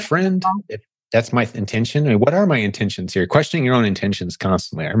not a good friend? If that's my intention. I mean, what are my intentions here? Questioning your own intentions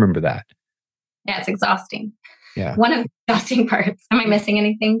constantly. I remember that. Yeah, it's exhausting. Yeah. One of the exhausting parts. Am I missing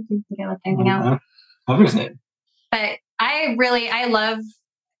anything? Did I left anything out? Covers it. But I love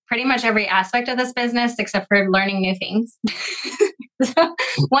pretty much every aspect of this business except for learning new things. So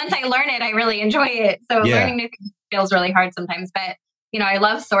once I learn it, I really enjoy it. So learning new things feels really hard sometimes. But, I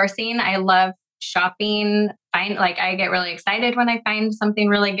love sourcing. I love shopping. I get really excited when I find something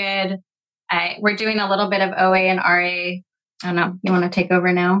really good. we're doing a little bit of OA and RA. I don't know. You want to take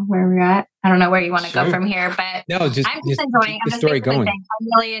over now where we're at? I don't know where you want to go from here, but no, just I'm just enjoying. keep the story going. I'm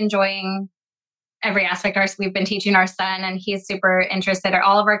really enjoying every aspect. We've been teaching our son, and he's super interested.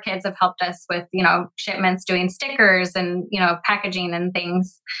 All of our kids have helped us with, shipments, doing stickers and, packaging and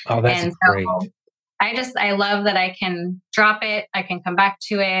things. Oh, that's and great. So I love that I can drop it. I can come back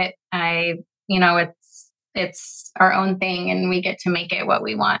to it. It's our own thing, and we get to make it what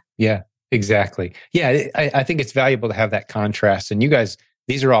we want. Yeah, exactly. Yeah. I think it's valuable to have that contrast. And you guys,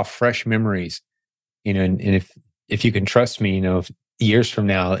 these are all fresh memories, and if you can trust me, years from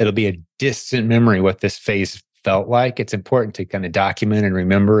now, it'll be a distant memory what this phase felt like. It's important to kind of document and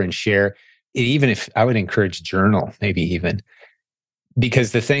remember and share. Even if I would encourage journal, maybe even.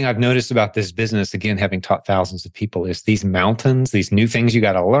 Because the thing I've noticed about this business, again, having taught thousands of people, is these mountains, these new things you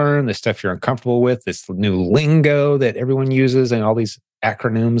got to learn, the stuff you're uncomfortable with, this new lingo that everyone uses and all these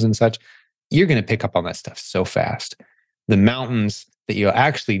acronyms and such, you're going to pick up on that stuff so fast. The mountains that you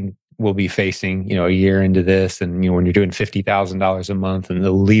actually will be facing, a year into this, and when you're doing $50,000 a month, and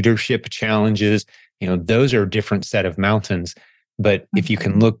the leadership challenges, those are a different set of mountains. But if you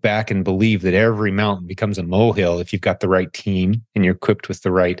can look back and believe that every mountain becomes a molehill if you've got the right team and you're equipped with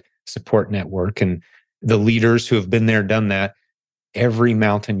the right support network and the leaders who have been there, done that, every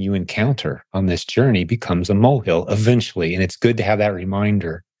mountain you encounter on this journey becomes a molehill eventually. And it's good to have that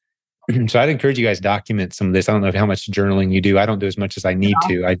reminder. So I'd encourage you guys to document some of this. I don't know how much journaling you do. I don't do as much as I need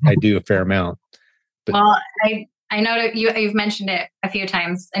to. I do a fair amount. But, well, I know that you've mentioned it a few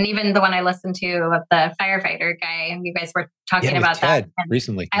times, and even the one I listened to of the firefighter guy, you guys were talking about Ted that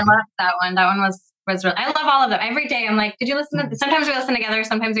recently. I loved that one. That one was really, I love all of them. Every day I'm like, did you listen to, sometimes we listen together,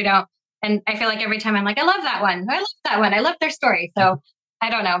 sometimes we don't. And I feel like every time I'm like, I love that one. I love that one. I love their story. So I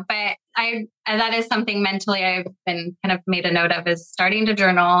don't know, but that is something mentally I've been kind of made a note of, is starting to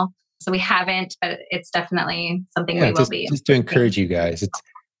journal. So we haven't, but it's definitely something we will be. Just to encourage you guys.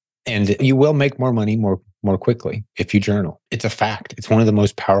 And you will make more money more quickly if you journal. It's a fact. It's one of the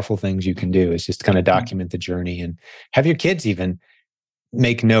most powerful things you can do, is just kind of document the journey, and have your kids even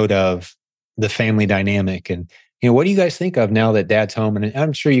make note of the family dynamic. And, what do you guys think of now that dad's home? And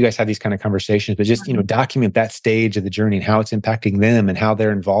I'm sure you guys have these kind of conversations, but just, document that stage of the journey and how it's impacting them and how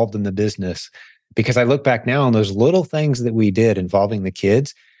they're involved in the business. Because I look back now on those little things that we did involving the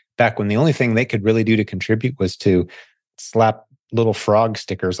kids back when the only thing they could really do to contribute was to slap little frog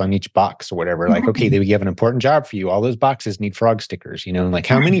stickers on each box or whatever. Like, okay, we have an important job for you. All those boxes need frog stickers, and like,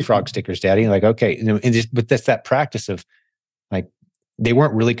 how many frog stickers, Daddy? Like, okay. But that's that practice of, like, they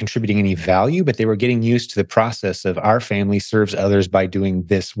weren't really contributing any value, but they were getting used to the process of our family serves others by doing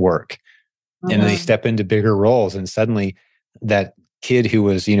this work. Mm-hmm. And they step into bigger roles. And suddenly that kid who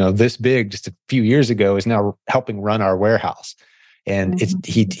was, this big just a few years ago is now helping run our warehouse. And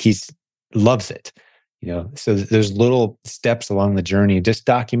he's loves it. So there's little steps along the journey, just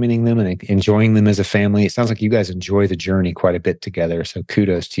documenting them and enjoying them as a family. It sounds like you guys enjoy the journey quite a bit together. So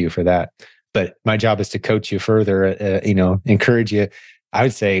kudos to you for that. But my job is to coach you further, encourage you. I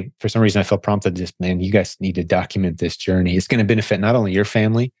would say, for some reason, I feel prompted just, man, you guys need to document this journey. It's going to benefit not only your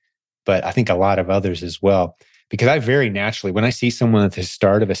family, but I think a lot of others as well. Because I very naturally, when I see someone at the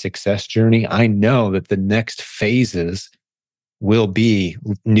start of a success journey, I know that the next phases will be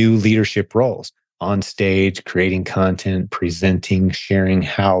new leadership roles. On stage, creating content, presenting, sharing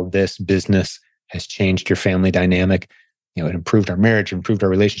how this business has changed your family dynamic. It improved our marriage, improved our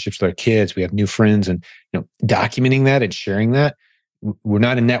relationships with our kids. We have new friends, and documenting that and sharing that. We're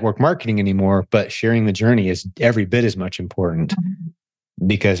not in network marketing anymore, but sharing the journey is every bit as much important,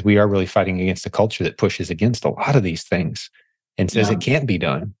 because we are really fighting against a culture that pushes against a lot of these things and says it can't be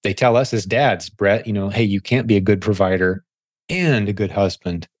done. They tell us as dads, Brett, hey, you can't be a good provider and a good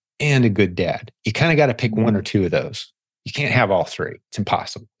husband and a good dad. You kind of got to pick one or two of those. You can't have all three. It's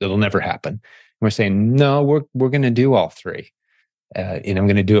impossible. It'll never happen. And we're saying, no, we're going to do all three. And I'm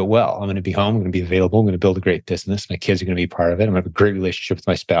going to do it well. I'm going to be home. I'm going to be available. I'm going to build a great business. My kids are going to be part of it. I'm going to have a great relationship with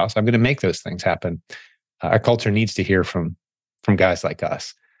my spouse. I'm going to make those things happen. Our culture needs to hear from guys like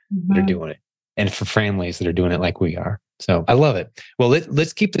us that are doing it, and for families that are doing it like we are. So I love it. Well,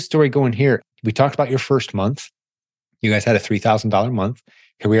 let's keep the story going here. We talked about your first month. You guys had a $3,000 month.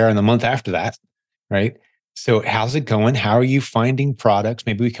 Here we are in the month after that, right? So how's it going? How are you finding products?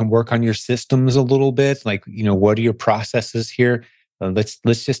 Maybe we can work on your systems a little bit. Like, what are your processes here? Let's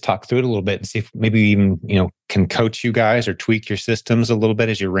just talk through it a little bit and see if maybe we even, can coach you guys or tweak your systems a little bit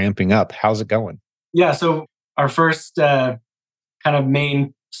as you're ramping up. How's it going? Yeah. So our first kind of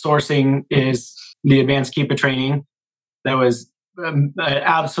main sourcing is the advanced Keepa training. That was an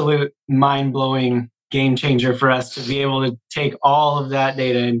absolute mind-blowing game changer for us to be able to take all of that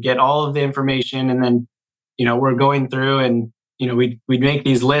data and get all of the information. And then, we're going through and, we'd make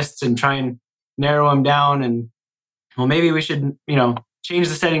these lists and try and narrow them down. And, well, maybe we should, change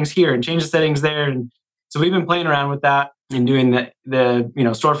the settings here and change the settings there. And so we've been playing around with that and doing the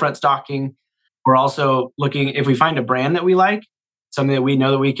storefront stocking. We're also looking, if we find a brand that we like, something that we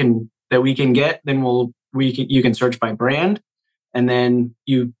know that we can get, then you can search by brand, and then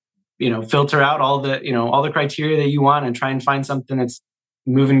you filter out all the criteria that you want and try and find something that's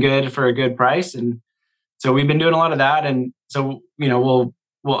moving good for a good price. And so we've been doing a lot of that. And so I'll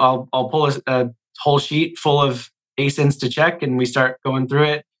pull a whole sheet full of ASINs to check, and we start going through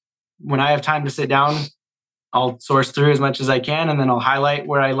it. When I have time to sit down, I'll source through as much as I can, and then I'll highlight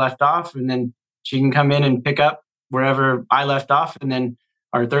where I left off, and then she can come in and pick up wherever I left off. And then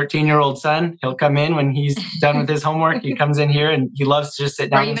our 13-year-old son, he'll come in when he's done with his homework. He comes in here and he loves to just sit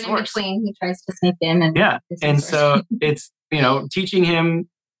down. Or even in between, he tries to sneak in. And so it's, teaching him,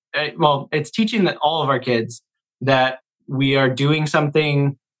 it's teaching all of our kids that we are doing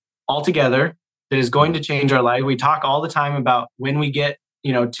something all together that is going to change our life. We talk all the time about when we get,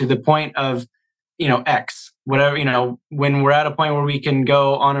 to the point of, X, whatever, when we're at a point where we can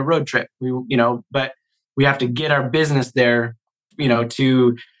go on a road trip, but we have to get our business there,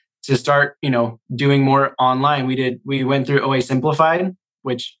 to start, doing more online. We went through OA Simplified,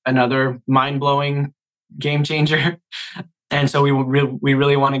 which another mind-blowing game changer. And so we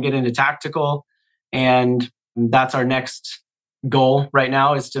really want to get into tactical, and that's our next goal right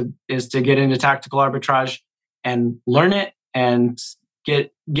now is to get into tactical arbitrage and learn it and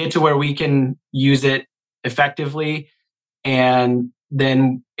get to where we can use it effectively. And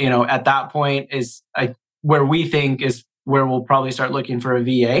then, at that point is where we think is where we'll probably start looking for a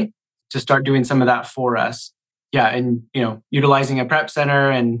VA to start doing some of that for us. Yeah. And, utilizing a prep center.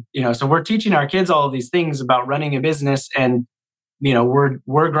 And, so we're teaching our kids all of these things about running a business, and,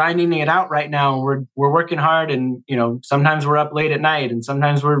 we're grinding it out right now. We're working hard, and, sometimes we're up late at night, and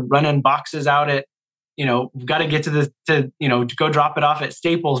sometimes we're running boxes out at, we've got to get to go drop it off at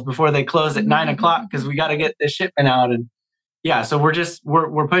Staples before they close at 9:00 because we got to get this shipment out. And yeah, so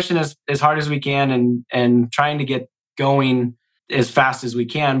we're pushing as hard as we can and trying to get going as fast as we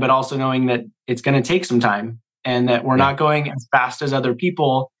can, but also knowing that it's going to take some time and that we're not going as fast as other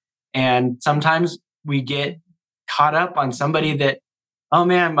people. And sometimes we get caught up on somebody that, oh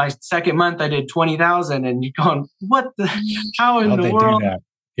man, my second month I did 20,000, and you're going, what the, how in the world?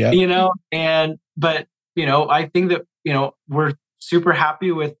 Yeah. But I think that, we're super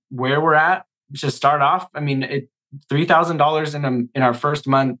happy with where we're at to start off. I mean, $3,000 in our first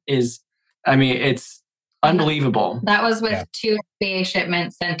month it's unbelievable. That was with 2 VA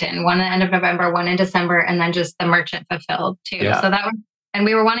shipments sent in, one at the end of November, one in December, and then just the merchant fulfilled too. Yeah. So that was, and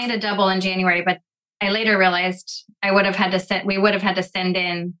we were wanting to double in January, but I later realized we would have had to send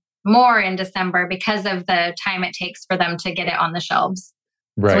in more in December because of the time it takes for them to get it on the shelves.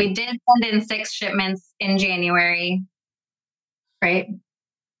 Right. So we did send in 6 shipments in January, right?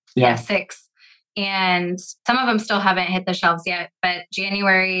 Yeah, 6. And some of them still haven't hit the shelves yet, but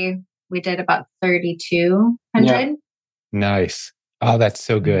January we did about 3,200. Yeah. Nice. Oh, that's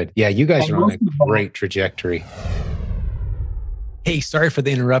so good. Yeah, you guys are on a great trajectory. Hey, sorry for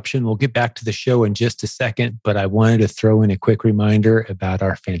the interruption. We'll get back to the show in just a second, but I wanted to throw in a quick reminder about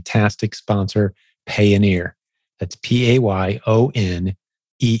our fantastic sponsor, Payoneer. That's Payoneer.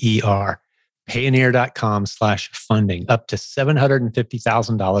 Payoneer.com/funding, up to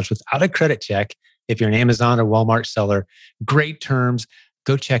 $750,000 without a credit check. If you're an Amazon or Walmart seller, great terms.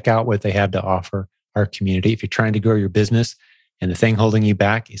 Go check out what they have to offer our community. If you're trying to grow your business and the thing holding you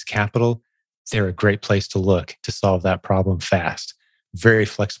back is capital, they're a great place to look to solve that problem fast. Very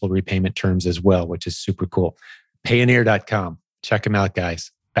flexible repayment terms as well, which is super cool. Payoneer.com. Check them out,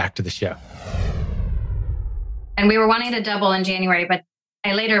 guys. Back to the show. And we were wanting to double in January, but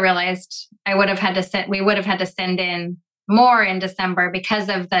I later realized we would have had to send in more in December because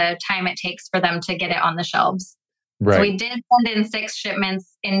of the time it takes for them to get it on the shelves. Right. So we did send in 6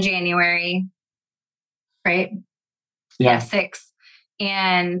 shipments in January, right? Yeah, 6.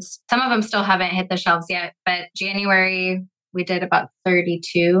 And some of them still haven't hit the shelves yet, but January we did about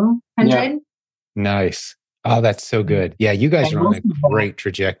 3,200. Yeah. Nice. Oh, that's so good. Yeah, you guys are on a great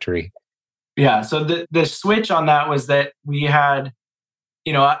trajectory. Yeah. So the switch on that was that we had,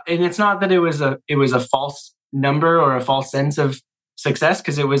 and it's not that it was a false number or a false sense of success,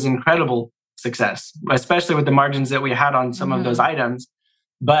 because it was incredible success, especially with the margins that we had on some of those items.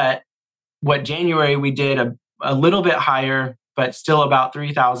 But what January we did a little bit higher, but still about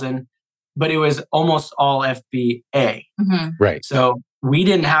 3,000, but it was almost all FBA. Right. So we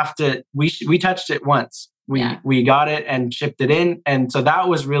didn't have to, we touched it once. We got it and shipped it in. And so that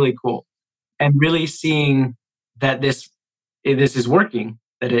was really cool. And really seeing that this is working,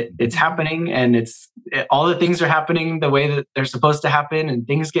 that it's happening, and all the things are happening the way that they're supposed to happen, and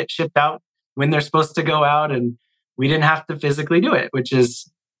things get shipped out when they're supposed to go out, and we didn't have to physically do it, which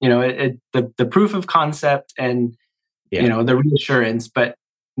is, the proof of concept and, the reassurance. But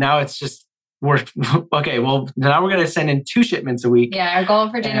now it's just, okay, well, now we're going to send in 2 shipments a week. Yeah, our goal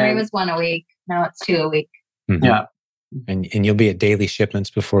for January was 1 a week. Now it's 2 a week. Mm-hmm. Yeah. And you'll be at daily shipments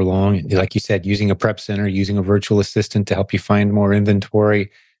before long. And like you said, using a prep center, using a virtual assistant to help you find more inventory.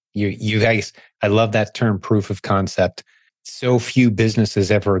 You guys, I love that term, proof of concept. So few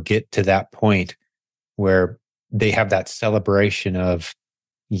businesses ever get to that point where they have that celebration of,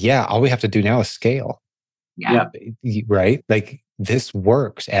 all we have to do now is scale. Yeah. Right? Like, this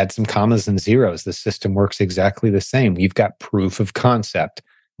works. Add some commas and zeros. The system works exactly the same. We've got proof of concept.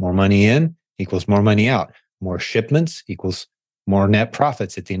 More money in equals more money out. More shipments equals more net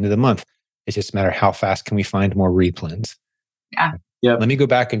profits at the end of the month. It's just a matter of how fast can we find more replens. Yeah. Yep. Let me go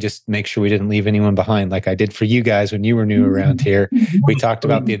back and just make sure we didn't leave anyone behind, like I did for you guys when you were new around here. We talked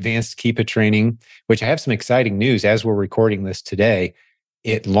about the advanced Keepa training, which I have some exciting news as we're recording this today.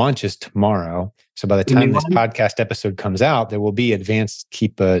 It launches tomorrow. So by the time this podcast episode comes out, there will be advanced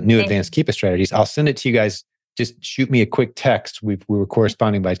Keepa strategies. I'll send it to you guys. Just shoot me a quick text. We were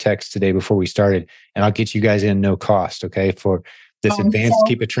corresponding by text today before we started, and I'll get you guys in no cost, okay, for this advanced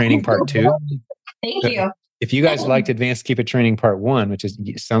Keepa training part 2. Thank you. If you guys liked advanced Keepa training part 1, which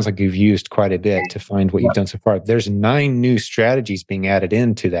sounds like you've used quite a bit to find what you've done so far, there's 9 new strategies being added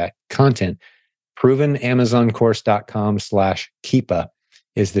into that content. ProvenAmazonCourse.com/Keepa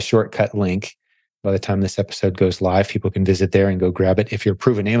is the shortcut link. By the time this episode goes live, people can visit there and go grab it. If you're a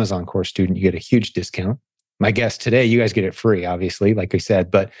Proven Amazon Course student, you get a huge discount. My guest today, you guys get it free, obviously, like I said,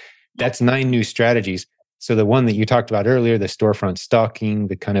 but that's 9 new strategies. So the one that you talked about earlier, the storefront stalking,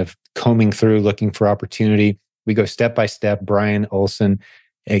 the kind of combing through, looking for opportunity, we go step by step. Brian Olson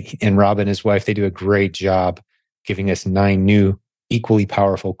and Robin, his wife, they do a great job giving us 9 new, equally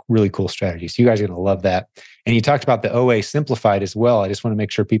powerful, really cool strategies. You guys are going to love that. And you talked about the OA Simplified as well. I just want to make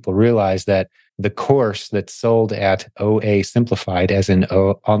sure people realize that the course that's sold at OA Simplified, as in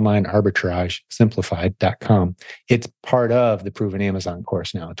Online Arbitrage Simplified.com, it's part of the Proven Amazon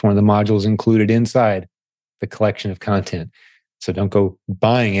course now. It's one of the modules included inside the collection of content. So don't go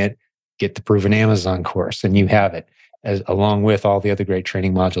buying it, get the Proven Amazon course, and you have it, along with all the other great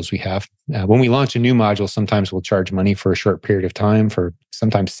training modules we have. When we launch a new module, sometimes we'll charge money for a short period of time, for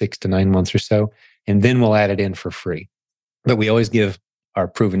sometimes 6 to 9 months or so, and then we'll add it in for free. But we always give our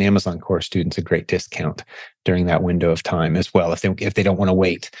Proven Amazon course students a great discount during that window of time as well, if they don't want to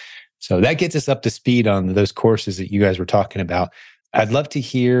wait. So that gets us up to speed on those courses that you guys were talking about. I'd love to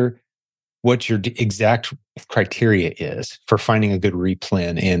hear what your exact criteria is for finding a good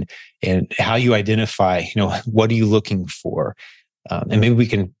replen, and how you identify, what are you looking for? And maybe we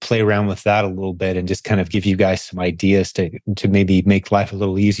can play around with that a little bit and just kind of give you guys some ideas to maybe make life a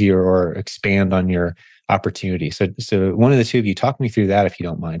little easier or expand on your opportunity. So one of the two of you, talk me through that if you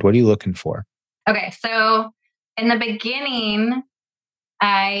don't mind. What are you looking for? Okay. So in the beginning,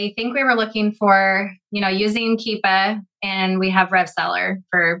 I think we were looking for, using Keepa, and we have RevSeller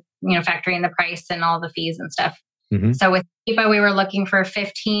for, factoring the price and all the fees and stuff. Mm-hmm. So with Keepa, we were looking for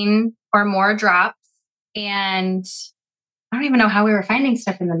 15 or more drops. And I don't even know how we were finding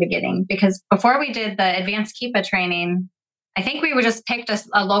stuff in the beginning, because before we did the advanced Keepa training, I think we would just pick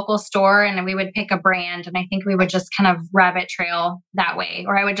a local store, and we would pick a brand. And I think we would just kind of rabbit trail that way,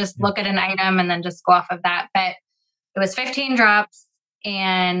 or I would just look at an item and then just go off of that. But it was 15 drops.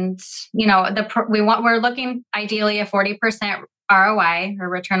 And, we're looking ideally a 40% ROI, or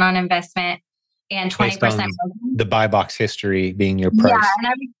return on investment, and 20% the buy box history being your price. Yeah, and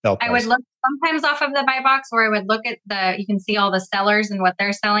I would look sometimes off of the buy box, or I would look at you can see all the sellers and what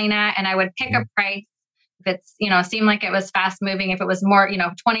they're selling at, and I would pick a price. If it's, seemed like it was fast moving, if it was more,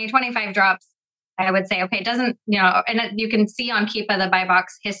 20, 25 drops, I would say, okay, it doesn't, and you can see on Keepa the buy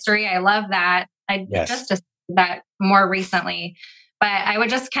box history. I love that. I just did that more recently. But I would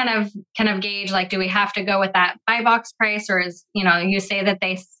just kind of gauge, like, do we have to go with that buy box price, or is, you say that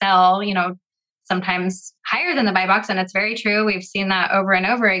they sell, sometimes higher than the buy box, and it's very true. We've seen that over and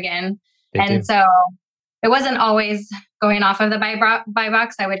over again. So it wasn't always going off of the buy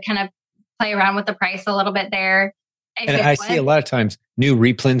box. I would kind of play around with the price a little bit there. And I see a lot of times new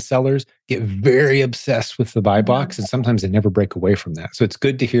replen sellers get very obsessed with the buy box, and sometimes they never break away from that. So it's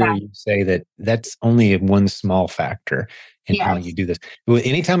good to hear you say that that's only one small factor in how you do this.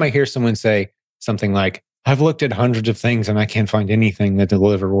 Anytime I hear someone say something like, I've looked at hundreds of things and I can't find anything that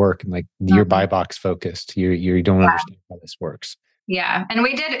will ever work. And like you're buy box focused. You don't understand how this works. Yeah. And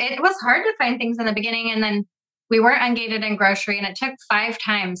it was hard to find things in the beginning. And then we weren't ungated in grocery, and it took 5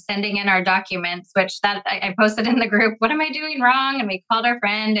 times sending in our documents, which I posted in the group, what am I doing wrong? And we called our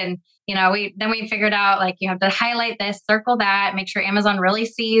friend, and we figured out, like, you have to highlight this, circle that, make sure Amazon really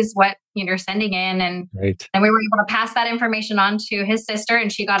sees what you're sending in. And then we were able to pass that information on to his sister,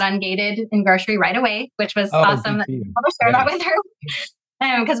 and she got ungated in grocery right away, which was awesome. I'll share that with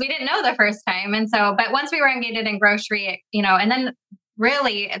her. Because we didn't know the first time. And so, but once we were ungated in grocery, and then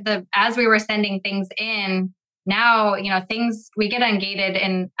really as we were sending things in, now, we get ungated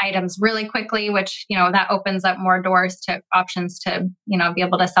in items really quickly, which, that opens up more doors to options to, be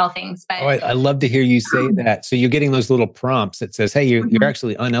able to sell things. But I love to hear you say that. So you're getting those little prompts that says, hey, you're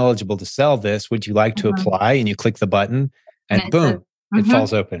actually uneligible to sell this. Would you like to apply? And you click the button and boom, it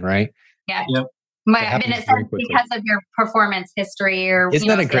falls open, right? Yeah. Yep. And it says because of your performance history, or isn't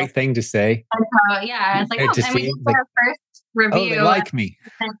that a great thing to say? Yeah, it's like, and we did our first review. They like me.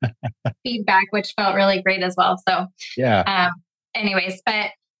 Feedback, which felt really great as well. So anyways, but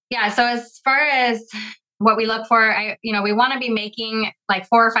yeah. So as far as what we look for, we want to be making like $4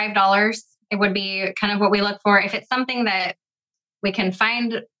 or $5. It would be kind of what we look for. If it's something that we can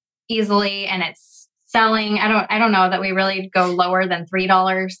find easily and it's selling, I don't know that we really go lower than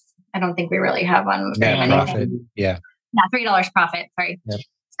 $3. I don't think we really have on profit. Yeah, $3 profit. Sorry. Yep.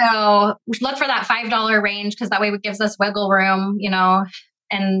 So look for that $5 range, because that way it gives us wiggle room,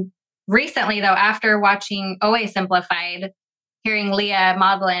 And recently, though, after watching OA Simplified, hearing Leah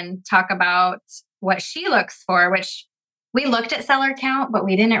Maudlin talk about what she looks for, which we looked at seller count, but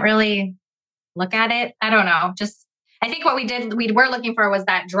we didn't really look at it. I don't know. I think what we were looking for was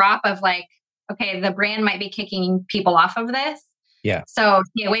that drop of like, okay, the brand might be kicking people off of this. Yeah. So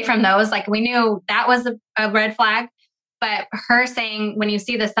stay away from those. Like, we knew that was a red flag, but her saying, when you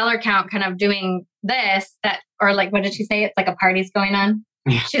see the seller count kind of doing this, or like, what did she say? It's like a party's going on.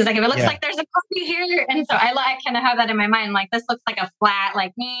 Yeah. She was like, if it looks like there's a party here. And so I kind of have that in my mind. Like, this looks like a flat,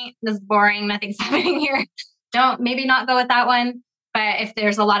 like, this is boring. Nothing's happening here. Maybe not go with that one. But if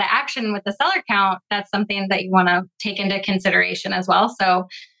there's a lot of action with the seller count, that's something that you want to take into consideration as well. So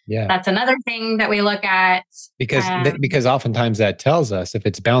that's another thing that we look at. Because oftentimes that tells us if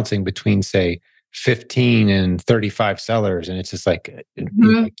it's bouncing between, say, 15 and 35 sellers, and it's just like,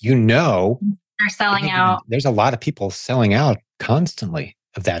 they're selling out. There's a lot of people selling out constantly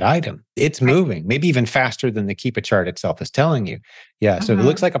of that item. It's moving, maybe even faster than the Keepa chart itself is telling you. Yeah. So if it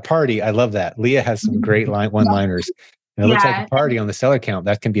looks like a party, I love that. Leah has some great one-liners. It looks like a party on the seller count.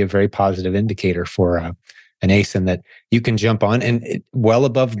 That can be a very positive indicator for an ASIN that you can jump on, and well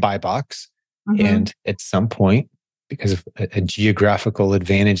above buy box. And at some point, because of a geographical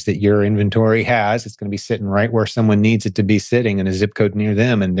advantage that your inventory has, it's going to be sitting right where someone needs it to be sitting in a zip code near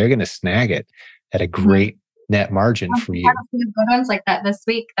them, and they're going to snag it at a great net margin for you. Had a few good ones like that this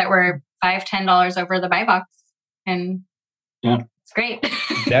week that were $5, $10 over the buy box, and it's great.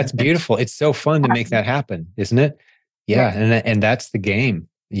 That's beautiful. It's so fun to make that happen, isn't it? Yeah, and that's the game.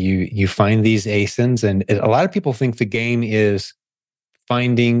 You find these ASINs, and a lot of people think the game is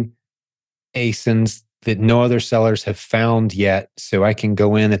finding ASINs that no other sellers have found yet, so I can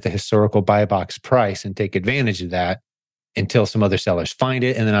go in at the historical buy box price and take advantage of that until some other sellers find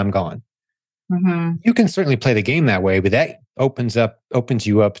it, and then I'm gone. You can certainly play the game that way, but that opens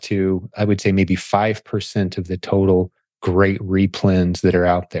you up to, I would say, maybe 5% of the total great replens that are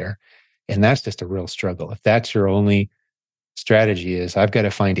out there. And that's just a real struggle. If that's your only strategy, is I've got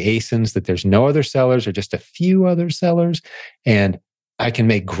to find ASINs that there's no other sellers or just a few other sellers, and I can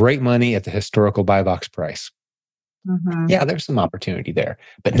make great money at the historical buy box price. Yeah, there's some opportunity there,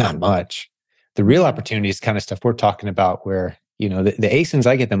 but not much. The real opportunity is kind of stuff we're talking about, where the ASINs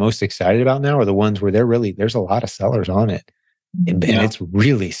I get the most excited about now are the ones where there's a lot of sellers on it, and it's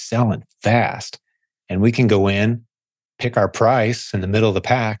really selling fast. And we can go in, pick our price in the middle of the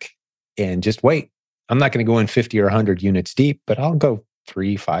pack, and just wait. I'm not going to go in 50 or 100 units deep, but I'll go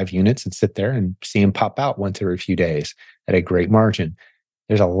 3-5 units and sit there and see them pop out once every few days at a great margin.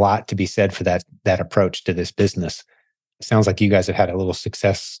 There's a lot to be said for that approach to this business. It sounds like you guys have had a little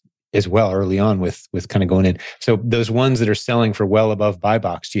success as well early on with kind of going in. So those ones that are selling for well above buy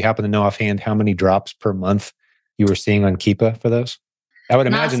box, do you happen to know offhand how many drops per month you were seeing on Keepa for those? I would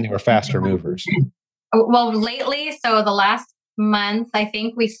imagine they were faster movers. Well, lately, so the last month, I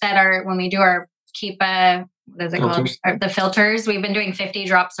think we set when we do our Keepa, what is it called? The filters, we've been doing 50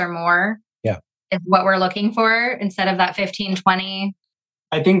 drops or more. Yeah. Is what we're looking for instead of that 15, 20.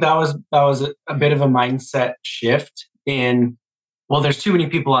 I think that was a bit of a mindset shift in well, there's too many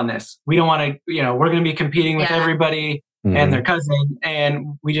people on this. We don't want to, we're going to be competing with everybody and their cousin.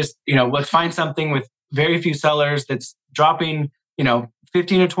 And we just, let's find something with very few sellers that's dropping,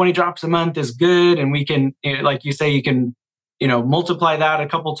 15 or 20 drops a month is good. And we can, like you say, you can, multiply that a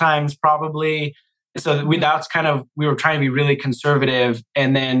couple times probably. So that's kind of, we were trying to be really conservative.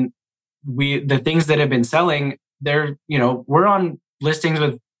 And then the things that have been selling, they're, we're on listings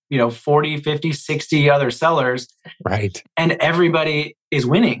with, 40, 50, 60 other sellers. Right. And everybody is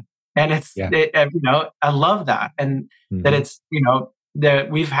winning. And it's, I love that. And that it's,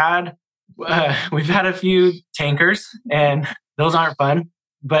 that we've had a few tankers and those aren't fun.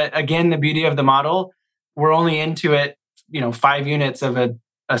 But again, the beauty of the model, we're only into it, 5 units of a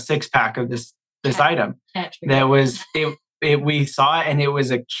 6-pack of this item. That was, we saw it and it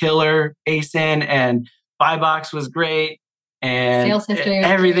was a killer ASIN and buy box was great. And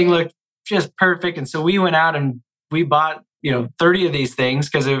everything looked just perfect. And so we went out and we bought, 30 of these things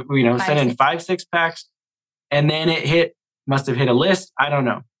because, sent in 5 6-packs. And then must have hit a list. I don't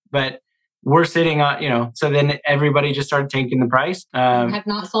know. But we're sitting on, so then everybody just started tanking the price. I have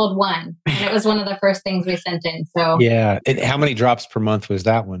not sold one. And it was one of the first things we sent in. So yeah. And how many drops per month was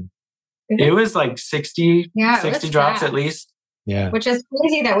that one? It was like 60 drops fast. At least. Yeah. Which is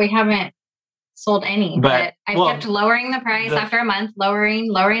crazy that we haven't sold any. But I kept lowering the price after a month, lowering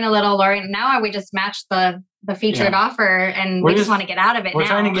a little, Now we just matched the featured offer and we just want to get out of it. We're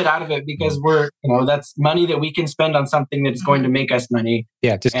trying to get out of it because that's money that we can spend on something that's going to make us money.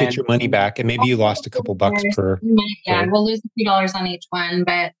 Yeah, just get your money back. And maybe you lost a couple bucks per. Yeah, we'll lose a few dollars on each one.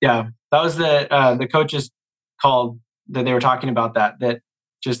 But yeah, that was the coaches called that they were talking about that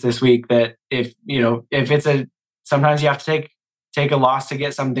just this week, that if it's sometimes you have to take a loss to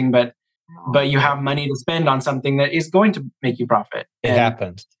get something, but you have money to spend on something that is going to make you profit. It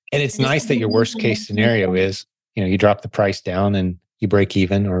happens. And it's nice that your worst case scenario is, you drop the price down and you break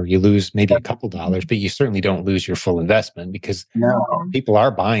even, or you lose maybe a couple dollars, but you certainly don't lose your full investment because people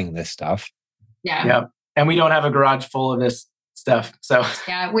are buying this stuff. Yeah. Yeah. And we don't have a garage full of this stuff. So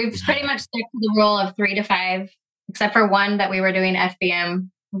yeah, we've pretty much stuck to the rule of 3 to 5, except for one that we were doing FBM.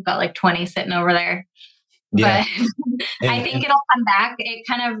 We've got like 20 sitting over there. Yeah. But I think it'll come back.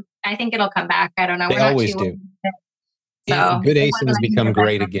 I think it'll come back. I don't know. They always do. So good ASINs become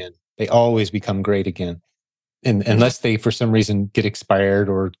great again. They always become great again. And unless they, for some reason, get expired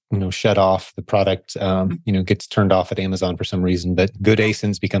or, shut off, the product, gets turned off at Amazon for some reason. But good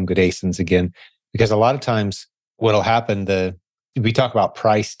ASINs become good ASINs again. Because a lot of times what'll happen, we talk about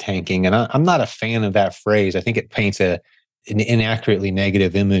price tanking, and I'm not a fan of that phrase. I think it paints an inaccurately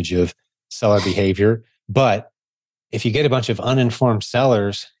negative image of seller behavior. But if you get a bunch of uninformed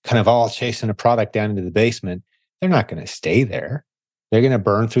sellers kind of all chasing a product down into the basement, they're not going to stay there. They're going to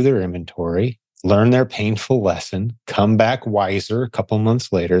burn through their inventory, learn their painful lesson, come back wiser a couple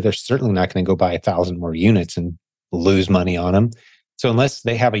months later. They're certainly not going to go buy 1,000 more units and lose money on them. So unless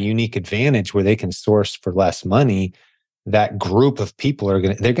they have a unique advantage where they can source for less money, that group of people they're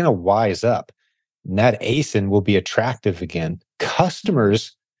going to wise up. And that ASIN will be attractive again.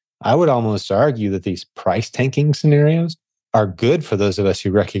 Customers, I would almost argue that these price tanking scenarios are good for those of us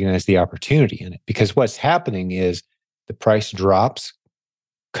who recognize the opportunity in it. Because what's happening is the price drops,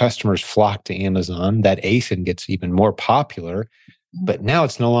 customers flock to Amazon, that ASIN gets even more popular, but now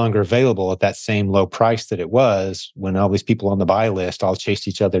it's no longer available at that same low price that it was when all these people on the buy list all chased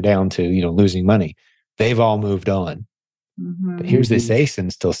each other down to, losing money. They've all moved on. Mm-hmm. But here's this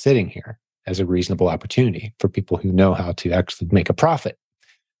ASIN still sitting here as a reasonable opportunity for people who know how to actually make a profit.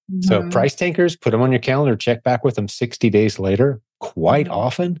 Mm-hmm. So price tankers, put them on your calendar, check back with them 60 days later. Quite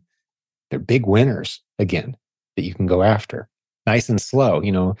often, they're big winners again that you can go after. Nice and slow,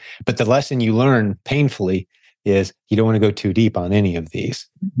 But the lesson you learn painfully is you don't want to go too deep on any of these.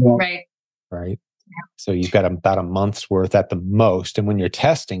 Right. Right. Yeah. So you've got about a month's worth at the most. And when you're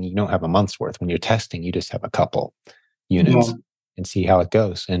testing, you don't have a month's worth. When you're testing, you just have a couple units and see how it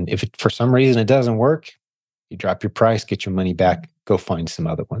goes. And if for some reason it doesn't work, you drop your price, get your money back, go find some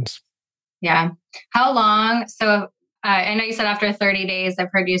other ones. Yeah. How long? So I know you said after 30 days, I've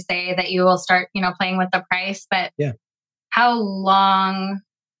heard you say that you will start, playing with the price, but how long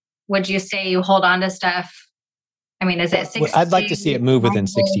would you say you hold on to stuff? I mean, is it 60? Well, I'd like to see it move within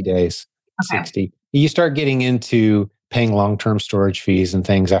 60 days. Okay. 60. You start getting into paying long-term storage fees and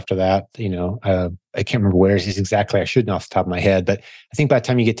things after that. I can't remember where it is exactly. I shouldn't off the top of my head, but I think by the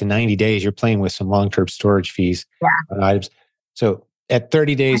time you get to 90 days, you're playing with some long-term storage fees on items. So at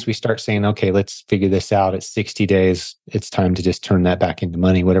 30 days, we start saying, okay, let's figure this out. At 60 days, it's time to just turn that back into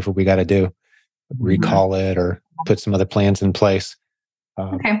money, whatever we got to do, recall it or put some other plans in place.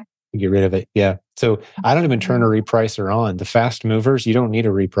 Okay. get rid of it. Yeah. So I don't even turn a repricer on. The fast movers, you don't need a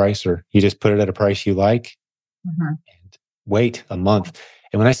repricer. You just put it at a price you like and wait a month.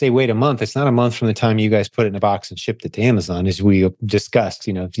 And when I say wait a month, it's not a month from the time you guys put it in a box and shipped it to Amazon, as we discussed.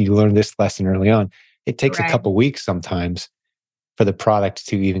 If you learned this lesson early on, it takes a couple weeks sometimes for the product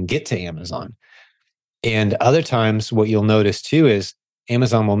to even get to Amazon. And other times, what you'll notice too is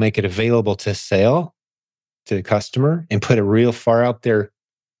Amazon will make it available to sale to the customer and put a real far out there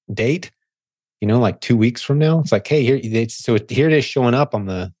date, like 2 weeks from now. It's like, hey, here it is showing up on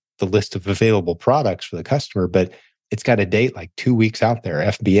the list of available products for the customer, but it's got a date like 2 weeks out there,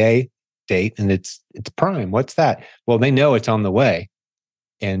 FBA date, and it's Prime. What's that? Well, they know it's on the way.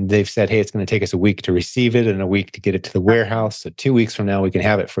 And they've said, hey, it's going to take us a week to receive it and a week to get it to the warehouse. So 2 weeks from now, we can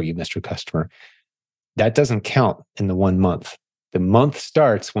have it for you, Mr. Customer. That doesn't count in the 1 month. The month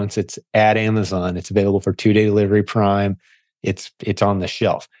starts once it's at Amazon. It's available for 2-day delivery, Prime. It's on the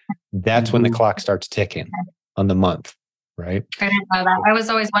shelf. That's when the clock starts ticking on the month, right? I didn't know that. I was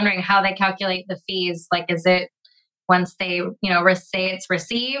always wondering how they calculate the fees. Like, is it once they, say it's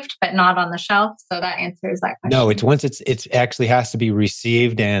received, but not on the shelf? So that answers that question. No, it's once it's actually has to be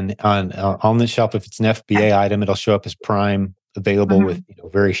received and on the shelf. If it's an FBA item, it'll show up as Prime available with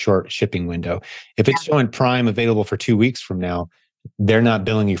very short shipping window. If it's showing Prime available for 2 weeks from now, they're not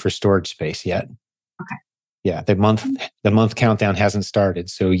billing you for storage space yet. Okay. Yeah, the month countdown hasn't started,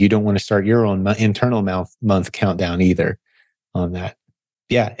 so you don't want to start your own internal month countdown either on that.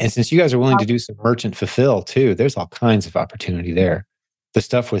 Yeah, and since you guys are willing to do some merchant fulfill too, there's all kinds of opportunity there. The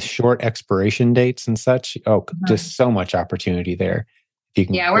stuff with short expiration dates and such, just so much opportunity there. We're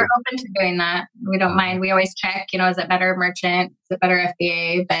open to doing that. We don't mind. We always check, is it better merchant? Is it better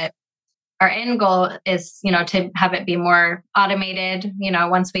FBA? But our end goal is, to have it be more automated,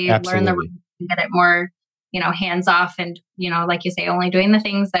 once we learn the rules and get it more, hands off and, like you say, only doing the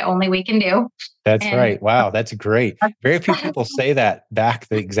things that only we can do. That's right. Wow. That's great. Very few people say that back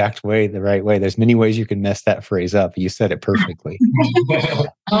the exact way, the right way. There's many ways you can mess that phrase up. You said it perfectly.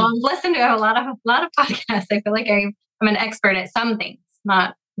 Listen to a lot of podcasts. I feel like I'm an expert at some things,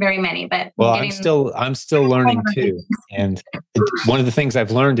 not very many, but I'm still learning too. And one of the things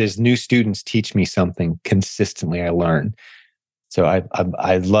I've learned is new students teach me something consistently. I learn. So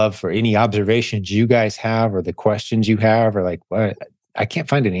I'd love for any observations you guys have or the questions you have or like, what, I can't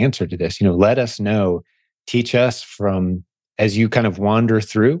find an answer to this. Let us know, teach us from as you kind of wander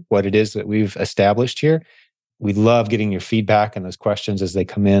through what it is that we've established here. We love getting your feedback and those questions as they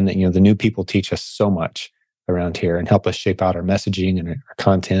come in. And, the new people teach us so much around here and help us shape out our messaging and our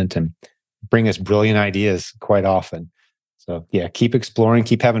content and bring us brilliant ideas quite often. So yeah, keep exploring,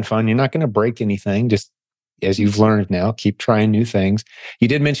 keep having fun. You're not going to break anything. Just as you've learned now, keep trying new things. You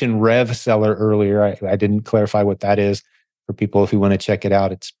did mention RevSeller earlier. I didn't clarify what that is for people who want to check it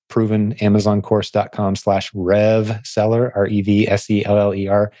out. It's provenamazoncourse.com/RevSeller,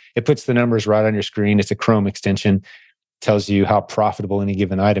 RevSeller. It puts the numbers right on your screen. It's a Chrome extension. Tells you how profitable any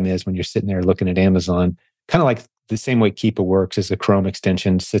given item is when you're sitting there looking at Amazon. Kind of like the same way Keepa works as a Chrome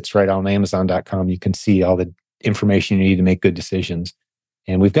extension, sits right on Amazon.com. You can see all the information you need to make good decisions.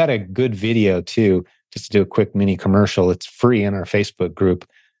 And we've got a good video too, just to do a quick mini commercial. It's free in our Facebook group,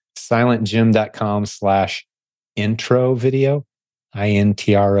 silentjim.com/intro video,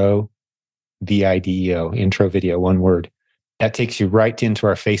 INTRO VIDEO, intro video, one word. That takes you right into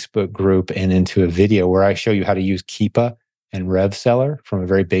our Facebook group and into a video where I show you how to use Keepa and RevSeller from a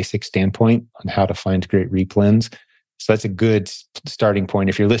very basic standpoint on how to find great replens. So that's a good starting point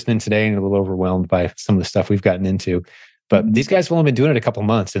if you're listening today and a little overwhelmed by some of the stuff we've gotten into. But these guys have only been doing it a couple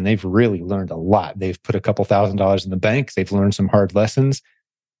months and they've really learned a lot. They've put a couple $1,000s in the bank. They've learned some hard lessons,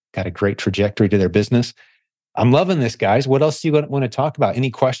 got a great trajectory to their business. I'm loving this, guys. What else do you want to talk about? Any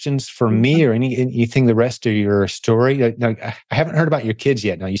questions for me or anything the rest of your story? Now, I haven't heard about your kids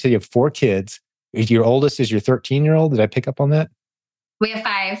yet. Now, you said you have 4 kids. Your oldest is your 13-year-old. Did I pick up on that? We have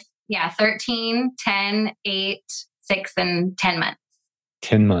 5. Yeah, 13, 10, 8, 6, and 10 months.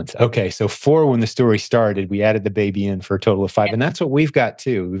 10 months. Okay. So 4 when the story started, we added the baby in for a total of 5. Yeah. And that's what we've got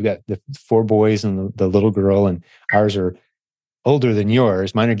too. We've got the 4 boys and the little girl, and ours are older than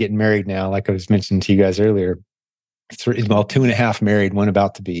yours. Mine are getting married now, like I was mentioning to you guys earlier. 2.5 married, 1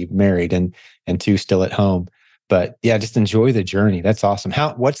 about to be married, and 2 still at home. But yeah, just enjoy the journey. That's awesome.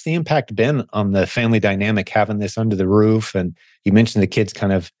 What's the impact been on the family dynamic having this under the roof? And you mentioned the kids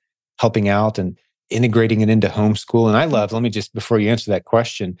kind of helping out and integrating it into homeschool. And let me just, before you answer that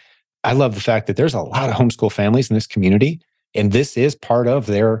question, I love the fact that there's a lot of homeschool families in this community, and this is part of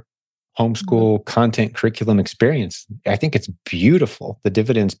their homeschool content curriculum experience. I think it's beautiful. The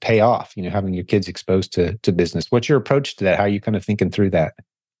dividends pay off, having your kids exposed to business. What's your approach to that? How are you kind of thinking through that?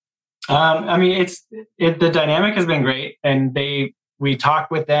 I mean, the dynamic has been great, and we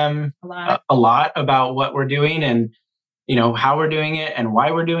talk with them a lot about what we're doing and how we're doing it and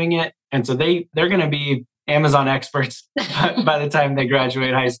why we're doing it, and so they're going to be Amazon experts by the time they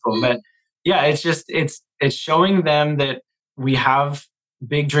graduate high school. But yeah, it's showing them that we have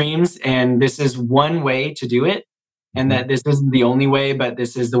big dreams, and this is one way to do it, and that this isn't the only way, but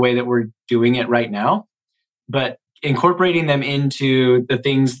this is the way that we're doing it right now. But incorporating them into the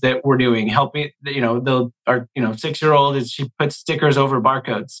things that we're doing, helping, our 6-year-old she puts stickers over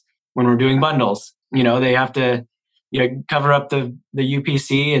barcodes when we're doing bundles. They have to cover up the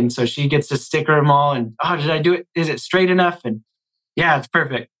UPC, and so she gets to sticker them all. And did I do it? Is it straight enough? And yeah, it's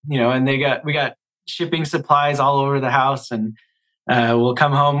perfect. And we got shipping supplies all over the house, and we'll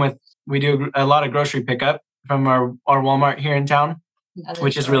come home we do a lot of grocery pickup from our Walmart here in town,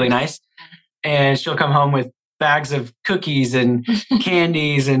 which is really nice. And she'll come home with bags of cookies and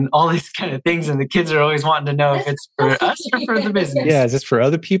candies and all these kind of things. And the kids are always wanting to know if it's for us or for the business. Yeah, is this for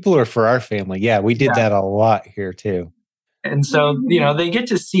other people or for our family? Yeah, we did that a lot here too. And so, they get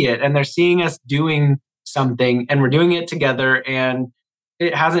to see it, and they're seeing us doing something, and we're doing it together. And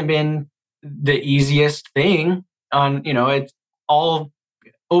it hasn't been the easiest thing it's all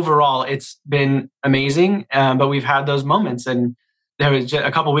overall, it's been amazing. But we've had those moments. And there was just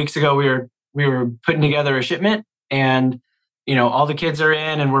a couple of weeks ago, we were putting together a shipment, and all the kids are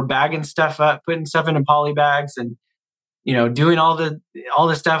in, and we're bagging stuff up, putting stuff into poly bags, and doing all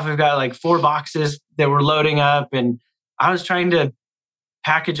the stuff. We've got like 4 boxes that we're loading up, and I was trying to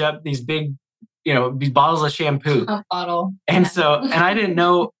package up these big these bottles of shampoo. A bottle. And so, and I didn't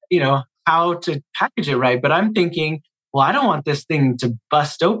know how to package it right, but I'm thinking, well, I don't want this thing to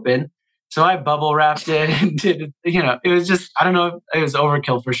bust open. So I bubble wrapped it and did, it was just, I don't know, it was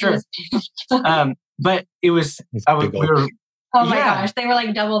overkill for sure. But we were, oh my gosh, they were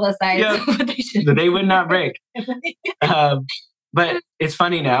like double the size. Yeah, they would not break. But it's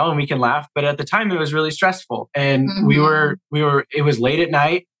funny now and we can laugh, but at the time it was really stressful. And it was late at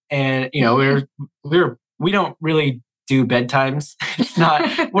night, and, we don't really do bedtimes. It's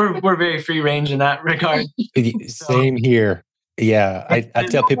not, we're very free range in that regard. Same here. Yeah, I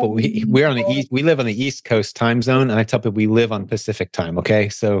tell people we're on the east. We live on the East Coast time zone, and I tell people we live on Pacific time. Okay,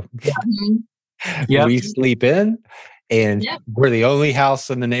 so we sleep in, and we're the only house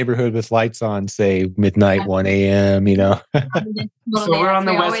in the neighborhood with lights on, say midnight, 1 a.m. So we're on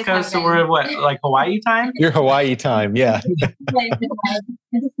the West Coast, so we're what, like Hawaii time? You're Hawaii time, yeah.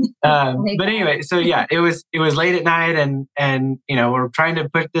 But anyway, so yeah, it was late at night, and we're trying to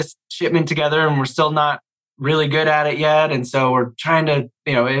put this shipment together, and we're still not really good at it yet, and so we're trying to,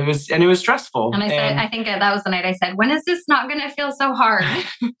 it was stressful. And I said, I think that was the night I said, when is this not going to feel so hard?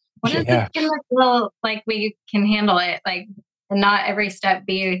 When is this going to feel like we can handle it? Like, and not every step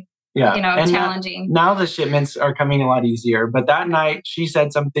be, and challenging. Now the shipments are coming a lot easier, but that night she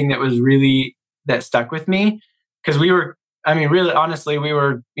said something that stuck with me, because really honestly, we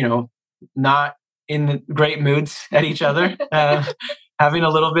were, not in the great moods at each other, having a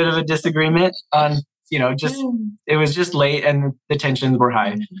little bit of a disagreement on. It was just late and the tensions were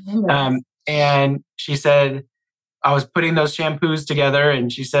high. And she said, I was putting those shampoos together,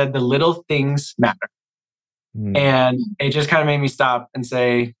 and she said, the little things matter. And it just kind of made me stop and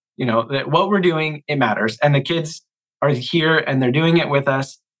say, that what we're doing, it matters. And the kids are here and they're doing it with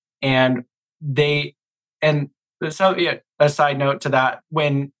us. And so a side note to that,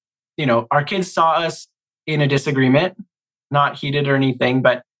 when, our kids saw us in a disagreement, not heated or anything,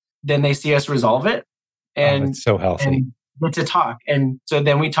 but then they see us resolve it. And it's so healthy. And get to talk. And so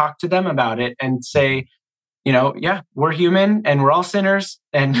then we talk to them about it and say, we're human and we're all sinners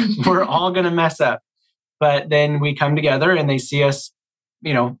and we're all going to mess up. But then we come together and they see us,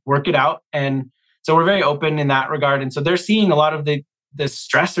 work it out. And so we're very open in that regard. And so they're seeing a lot of the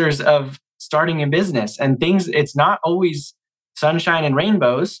stressors of starting a business and things. It's not always sunshine and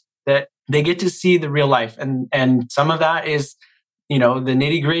rainbows, that they get to see the real life. And some of that is, the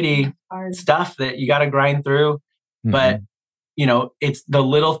nitty gritty stuff that you got to grind through. But, it's the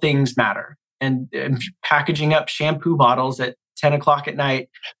little things matter. And packaging up shampoo bottles at 10 o'clock at night,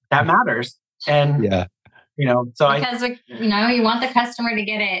 that matters. And, so because you want the customer to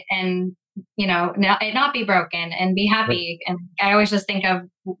get it and, it not be broken and be happy. Right. And I always just think of,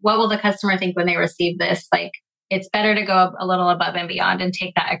 what will the customer think when they receive this? Like, it's better to go a little above and beyond and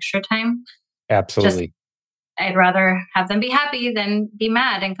take that extra time. Absolutely. I'd rather have them be happy than be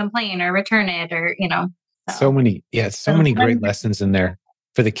mad and complain or return it or, So many great lessons in there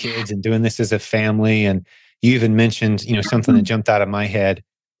for the kids and doing this as a family. And you even mentioned, something that jumped out of my head.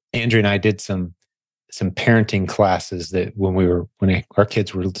 Andrea and I did some some parenting classes that when our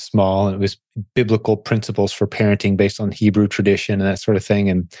kids were small, and it was biblical principles for parenting based on Hebrew tradition and that sort of thing.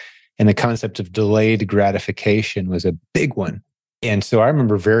 And the concept of delayed gratification was a big one. And so I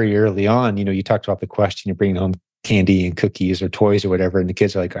remember very early on, you talked about the question, you're bringing home candy and cookies or toys or whatever. And the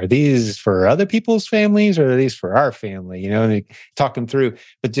kids are like, are these for other people's families or are these for our family? And they talk them through,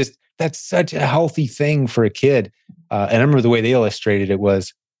 but just that's such a healthy thing for a kid. And I remember the way they illustrated it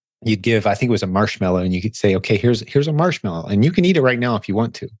was you'd give, I think it was a marshmallow, and you could say, okay, here's a marshmallow and you can eat it right now if you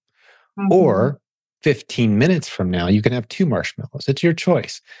want to. Mm-hmm. Or 15 minutes from now, you can have 2 marshmallows. It's your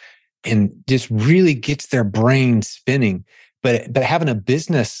choice. And just really gets their brain spinning. But having a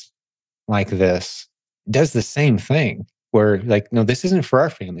business like this does the same thing where like, no, this isn't for our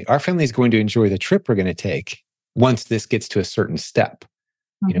family. Our family is going to enjoy the trip we're going to take once this gets to a certain step.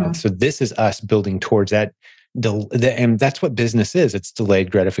 Mm-hmm. So this is us building towards that. And that's what business is. It's delayed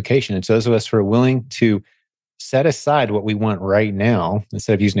gratification. It's those of us who are willing to set aside what we want right now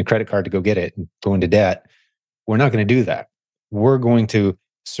instead of using a credit card to go get it and go into debt. We're not going to do that. We're going to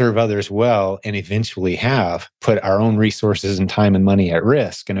serve others well and eventually have put our own resources and time and money at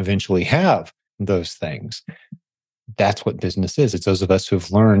risk and eventually have those things. That's what business is. It's those of us who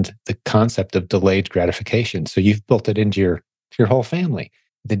have learned the concept of delayed gratification. So you've built it into your whole family.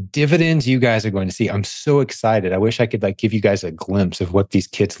 The dividends you guys are going to see, I'm so excited. I wish I could give you guys a glimpse of what these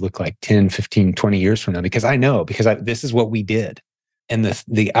kids look like 10, 15, 20 years from now, because I know, this is what we did. And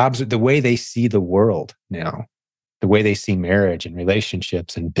the way they see the world now, the way they see marriage and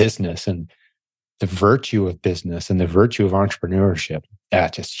relationships and business and the virtue of business and the virtue of entrepreneurship,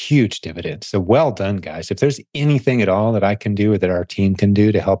 just huge dividends. So well done, guys. If there's anything at all that I can do or that our team can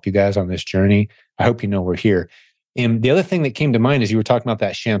do to help you guys on this journey, I hope you know we're here. And the other thing that came to mind as you were talking about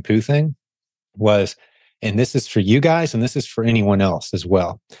that shampoo thing was, and this is for you guys and this is for anyone else as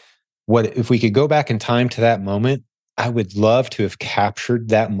well. What if we could go back in time to that moment? I would love to have captured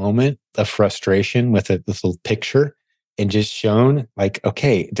that moment of frustration with a little picture and just shown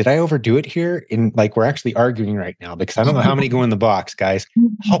okay, did I overdo it here? And we're actually arguing right now because I don't know how many go in the box, guys.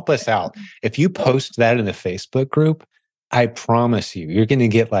 Help us out. If you post that in the Facebook group, I promise you're going to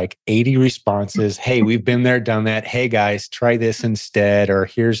get 80 responses. Hey, we've been there, done that. Hey guys, try this instead, or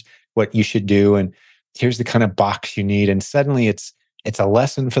here's what you should do. And here's the kind of box you need. And suddenly it's a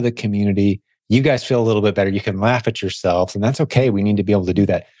lesson for the community. You guys feel a little bit better. You can laugh at yourselves, and that's okay. We need to be able to do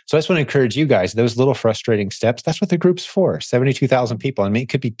that. So I just want to encourage you guys, those little frustrating steps, that's what the group's for. 72,000 people. I mean, it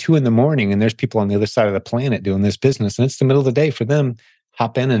could be 2 a.m. and there's people on the other side of the planet doing this business. And it's the middle of the day for them.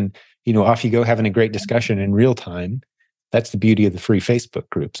 Hop in and, off you go having a great discussion in real time. That's the beauty of the free Facebook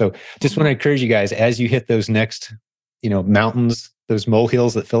group. So just want to encourage you guys, as you hit those next, mountains, those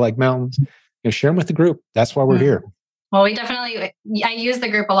molehills that feel like mountains, share them with the group. That's why we're here. Well, I use the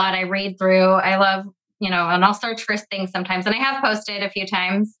group a lot. I read through, I love, and I'll search for things sometimes. And I have posted a few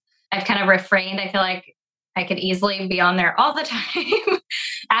times. I've kind of refrained. I feel like I could easily be on there all the time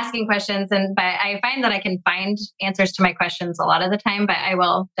asking questions. But I find that I can find answers to my questions a lot of the time, but I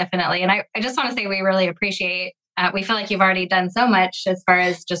will definitely. And I just want to say we really appreciate, we feel like you've already done so much as far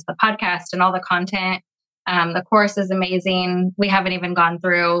as just the podcast and all the content. The course is amazing. We haven't even gone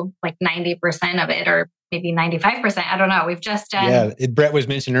through 90% of it, or maybe 95%. I don't know. We've just done. Yeah. Brett was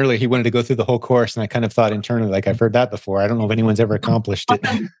mentioned earlier. He wanted to go through the whole course. And I kind of thought internally, I've heard that before. I don't know if anyone's ever accomplished it.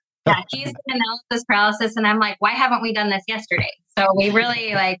 Yeah. He's in analysis paralysis. And I'm like, why haven't we done this yesterday? So we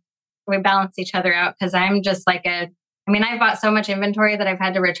really we balance each other out, because I'm just I've bought so much inventory that I've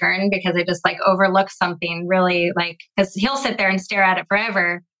had to return because I just overlook something really because he'll sit there and stare at it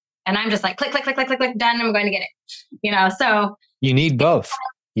forever. And I'm just click, click, click, click, click, click, done. I'm going to get it, so. You need both.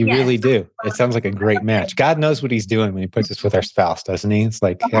 You really do. It sounds like a great match. God knows what he's doing when he puts us with our spouse, doesn't he? It's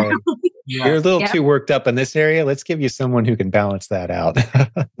hey, you're a little too worked up in this area. Let's give you someone who can balance that out.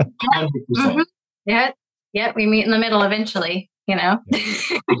 Mm-hmm. Yeah. We meet in the middle eventually,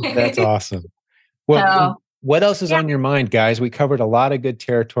 That's awesome. Well, what else is on your mind, guys? We covered a lot of good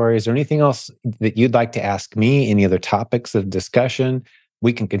territory. Is there anything else that you'd like to ask me? Any other topics of discussion?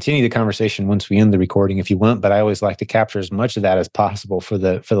 We can continue the conversation once we end the recording if you want, but I always like to capture as much of that as possible for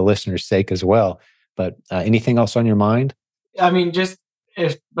the listeners' sake as well. But anything else on your mind? Just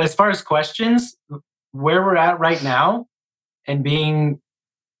as far as questions, where we're at right now and being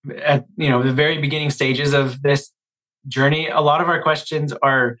at, the very beginning stages of this journey, a lot of our questions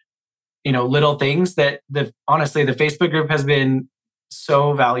are, little things that honestly, the Facebook group has been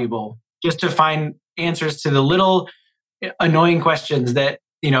so valuable just to find answers to the little annoying questions that,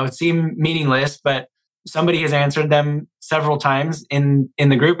 seem meaningless, but somebody has answered them several times in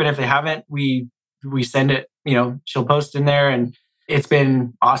the group. And if they haven't, we send it, she'll post in there, and it's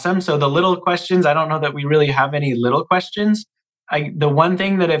been awesome. So the little questions, I don't know that we really have any little questions. The one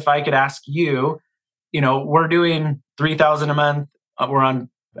thing that if I could ask you, we're doing 3,000 a month. We're on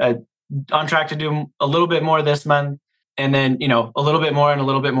track to do a little bit more this month, and then a little bit more and a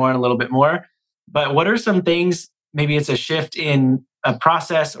little bit more and a little bit more. But what are some things? Maybe it's a shift in a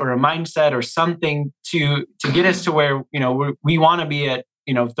process or a mindset or something to get us to where we want to be at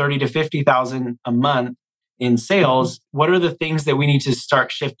 30 to 50,000 a month in sales. What are the things that we need to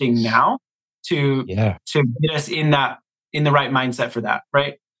start shifting now to get us in the right mindset for that,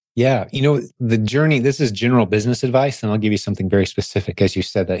 right? Yeah. The journey, this is general business advice, and I'll give you something very specific. As you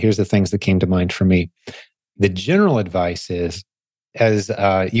said that, here's the things that came to mind for me. The general advice is, as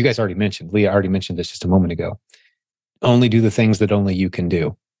you guys already mentioned, Leah already mentioned this just a moment ago, only do the things that only you can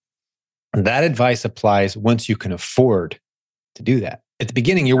do. And that advice applies once you can afford to do that. At the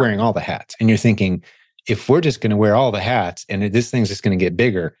beginning, you're wearing all the hats and you're thinking, if we're just going to wear all the hats and this thing's just going to get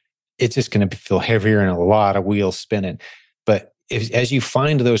bigger, it's just going to feel heavier and a lot of wheels spinning. But as you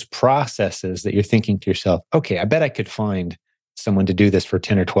find those processes that you're thinking to yourself, okay, I bet I could find someone to do this for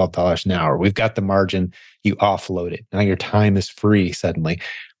 $10 or $12 an hour. We've got the margin, you offload it. Now your time is free suddenly.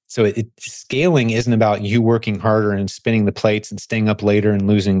 So scaling isn't about you working harder and spinning the plates and staying up later and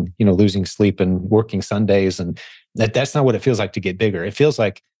losing sleep and working Sundays. And that's not what it feels like to get bigger. It feels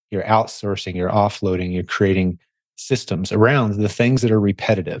like you're outsourcing, you're offloading, you're creating systems around the things that are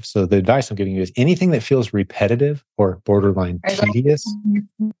repetitive. So the advice I'm giving you is anything that feels repetitive or borderline tedious,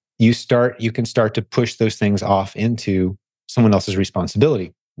 you can start to push those things off into someone else's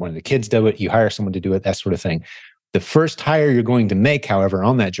responsibility. One of the kids do it, you hire someone to do it, that sort of thing. The first hire you're going to make, however,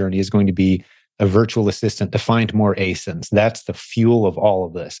 on that journey is going to be a virtual assistant to find more ASINs. That's the fuel of all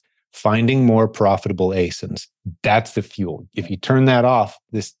of this. Finding more profitable ASINs. That's the fuel. If you turn that off,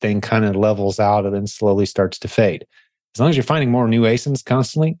 this thing kind of levels out and then slowly starts to fade. As long as you're finding more new ASINs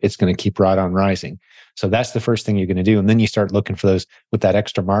constantly, it's going to keep right on rising. So that's the first thing you're going to do. And then you start looking for those with that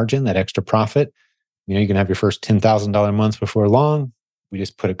extra margin, that extra profit. You can have your first $10,000 months before long. We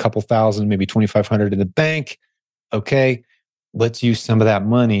just put a couple thousand, maybe 2,500 in the bank. Okay, let's use some of that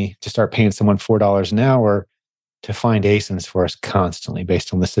money to start paying someone $4 an hour to find ASINs for us constantly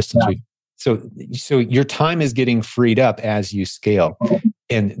based on the systems we. So your time is getting freed up as you scale.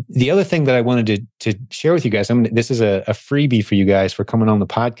 And the other thing that I wanted to share with you guys, this is a freebie for you guys for coming on the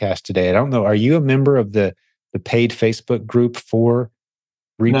podcast today. I don't know, are you a member of the paid Facebook group for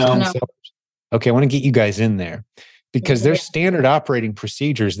retail sellers? Okay, I want to get you guys in there because there's standard operating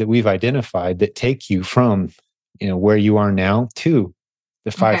procedures that we've identified that take you from where you are now to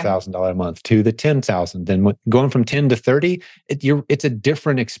the $5,000 a month to the $10,000. Then going from 10 to 30, it's a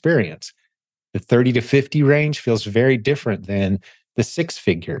different experience. The 30 to 50 range feels very different than the six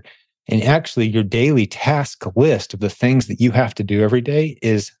figure. And actually, your daily task list of the things that you have to do every day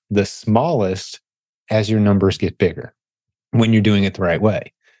is the smallest as your numbers get bigger when you're doing it the right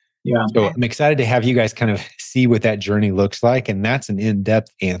way. Yeah. So I'm excited to have you guys kind of see what that journey looks like. And that's an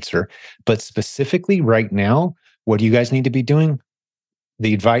in-depth answer. But specifically right now, what do you guys need to be doing?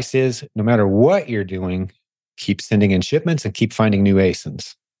 The advice is no matter what you're doing, keep sending in shipments and keep finding new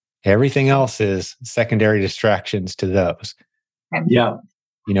ASINs. Everything else is secondary distractions to those. Yeah.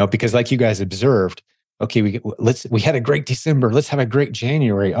 Because like you guys observed, okay, we had a great December. Let's have a great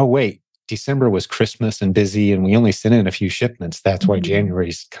January. Oh, wait, December was Christmas and busy and we only sent in a few shipments. That's why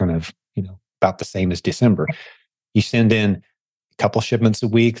January's kind of, about the same as December. You send in a couple shipments a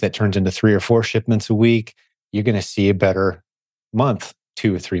week, that turns into 3 or 4 shipments a week. You're going to see a better month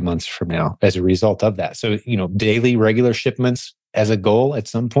 2 or 3 months from now as a result of that. So, daily regular shipments as a goal at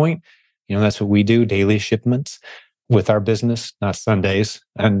some point, that's what we do, daily shipments with our business, not Sundays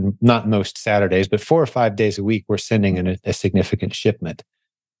and not most Saturdays, but 4 or 5 days a week, we're sending in a significant shipment.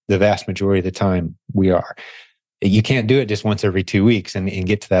 The vast majority of the time we are. You can't do it just once every 2 weeks and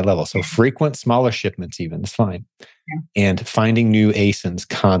get to that level. So frequent, smaller shipments even is fine. And finding new ASINs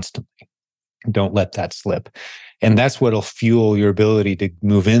constantly. Don't let that slip. And that's what'll fuel your ability to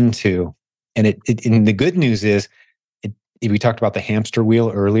move into. And and the good news is, we talked about the hamster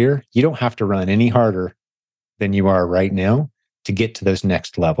wheel earlier. You don't have to run any harder than you are right now to get to those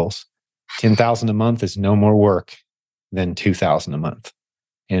next levels. 10,000 a month is no more work than 2,000 a month.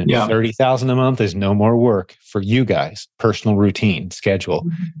 And 30,000 a month is no more work for you guys, personal routine, schedule,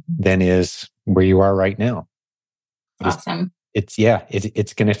 than is where you are right now. Awesome. It's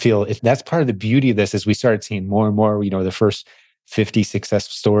going to feel, that's part of the beauty of this as we started seeing more and more, the first 50 success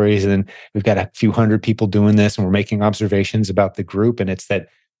stories. And then we've got a few hundred people doing this and we're making observations about the group. And it's that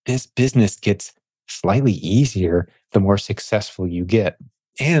this business gets slightly easier the more successful you get.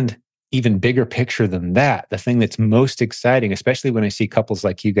 And even bigger picture than that, the thing that's most exciting, especially when I see couples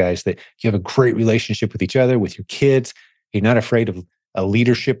like you guys, that you have a great relationship with each other, with your kids, you're not afraid of a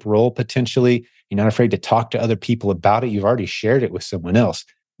leadership role potentially, you're not afraid to talk to other people about it, you've already shared it with someone else.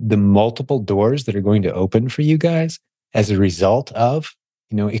 The multiple doors that are going to open for you guys as a result of,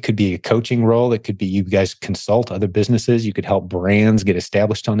 it could be a coaching role, it could be you guys consult other businesses, you could help brands get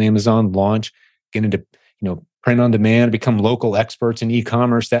established on Amazon, launch, get into, print on demand, become local experts in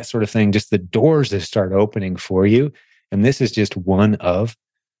e-commerce, that sort of thing. Just the doors that start opening for you. And this is just one of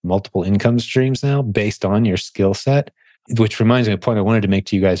multiple income streams now based on your skill set, which reminds me of a point I wanted to make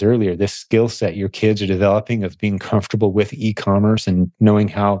to you guys earlier. This skill set your kids are developing of being comfortable with e-commerce and knowing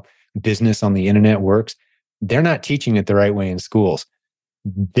how business on the internet works, they're not teaching it the right way in schools.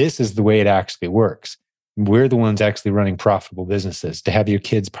 This is the way it actually works. We're the ones actually running profitable businesses. To have your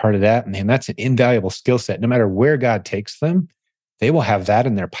kids part of that, man, that's an invaluable skill set. No matter where God takes them, they will have that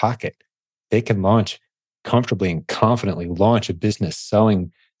in their pocket. They can launch comfortably and confidently launch a business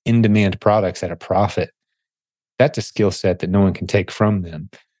selling in-demand products at a profit. That's a skill set that no one can take from them.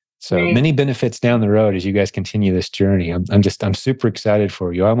 So many benefits down the road as you guys continue this journey. I'm super excited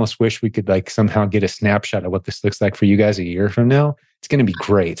for you. I almost wish we could somehow get a snapshot of what this looks like for you guys a year from now. It's going to be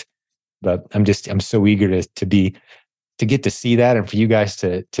great. But I'm so eager to get to see that, and for you guys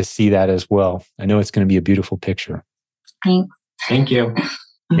to see that as well. I know it's going to be a beautiful picture. Thanks. Thank you.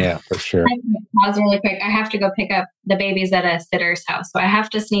 Yeah, for sure. Pause really quick. I have to go pick up the babies at a sitter's house, so I have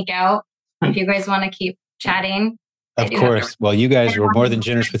to sneak out. If you guys want to keep chatting. Of course. Well, you guys were more than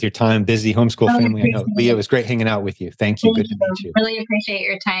generous with your time. Busy homeschool family. I know. Leah, it was great hanging out with you. Thank you. Good to meet you. Really appreciate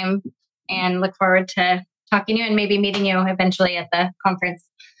your time and look forward to talking to you and maybe meeting you eventually at the conference.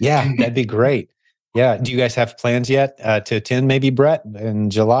 Yeah, that'd be great. Yeah. Do you guys have plans yet to attend maybe, Brett, in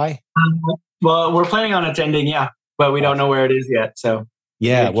July? Well, we're planning on attending, yeah, but we don't know where it is yet. So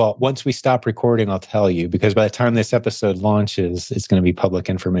yeah, well, once we stop recording, I'll tell you, because by the time this episode launches, it's going to be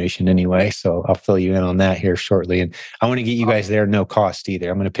public information anyway. So I'll fill you in on that here shortly. And I want to get you guys there, no cost either.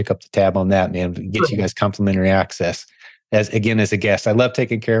 I'm going to pick up the tab on that, man, get you guys complimentary access as a guest. I love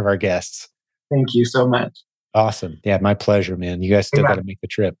taking care of our guests. Thank you so much. Awesome. Yeah, my pleasure, man. You guys still got to make the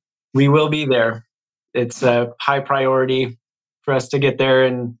trip. We will be there. It's a high priority for us to get there.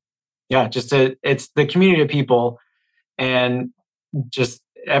 And yeah, it's the community of people and just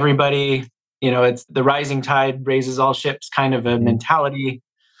everybody, it's the rising tide raises all ships kind of a mentality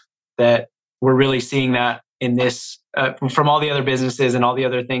that we're really seeing that in this, from all the other businesses and all the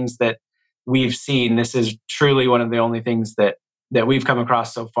other things that we've seen. This is truly one of the only things that we've come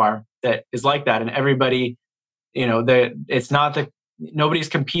across so far that is like that. And everybody, it's not that nobody's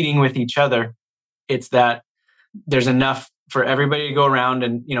competing with each other. It's that there's enough for everybody to go around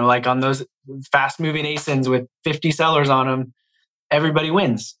and, like on those fast moving ASINs with 50 sellers on them, everybody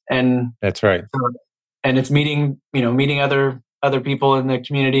wins. And that's right. And it's meeting other people in the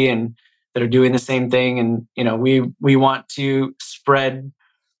community and that are doing the same thing. And, we want to spread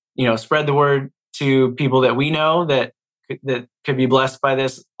the word to people that we know that could be blessed by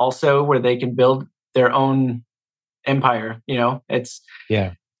this also, where they can build their own empire.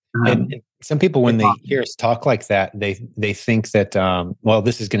 And some people, when they hear us talk like that, they think that,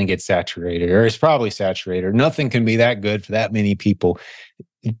 this is going to get saturated, or it's probably saturated, or nothing can be that good for that many people.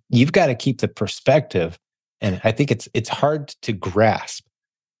 You've got to keep the perspective. And I think it's hard to grasp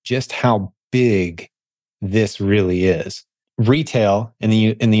just how big this really is. Retail in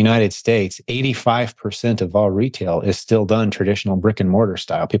the United States, 85% of all retail is still done traditional brick and mortar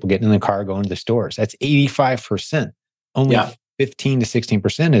style. People getting in the car, going to the stores. That's 85%. Only 15 to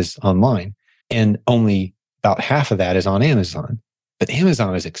 16% is online, and only about half of that is on Amazon. But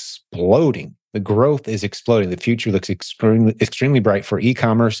Amazon is exploding. The growth is exploding. The future looks extremely bright for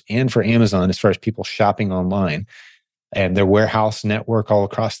e-commerce and for Amazon as far as people shopping online and their warehouse network all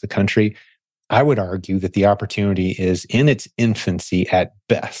across the country. I would argue that the opportunity is in its infancy at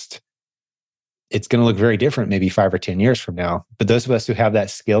best. It's going to look very different maybe 5 or 10 years from now. But those of us who have that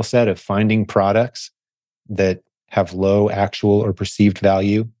skill set of finding products that have low actual or perceived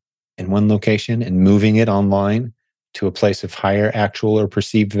value in one location and moving it online to a place of higher actual or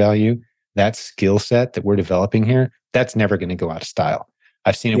perceived value, that skill set that we're developing here, that's never going to go out of style.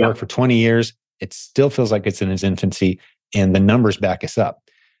 I've seen it work for 20 years. It still feels like it's in its infancy, and the numbers back us up.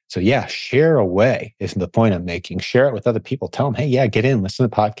 So share away is the point I'm making. Share it with other people. Tell them, hey, get in, listen to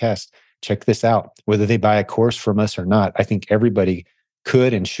the podcast, check this out. Whether they buy a course from us or not, I think everybody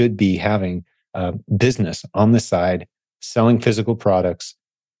could and should be having business on the side, selling physical products.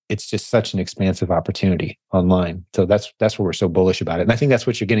 It's just such an expansive opportunity online. So that's what we're so bullish about it. And I think that's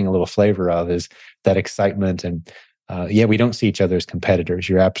what you're getting a little flavor of, is that excitement and we don't see each other as competitors.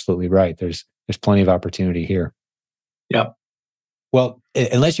 You're absolutely right. There's plenty of opportunity here. Yep. Well,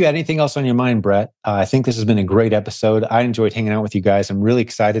 unless you had anything else on your mind, Brett, I think this has been a great episode. I enjoyed hanging out with you guys. I'm really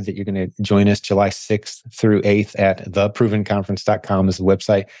excited that you're going to join us July 6th through 8th at theprovenconference.com is the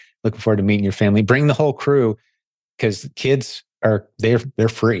website. Looking forward to meeting your family. Bring the whole crew, because kids they're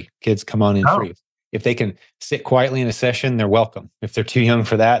free. Kids come on in free. If they can sit quietly in a session, they're welcome. If they're too young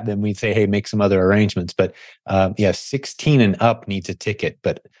for that, then we'd say, hey, make some other arrangements. But 16 and up needs a ticket.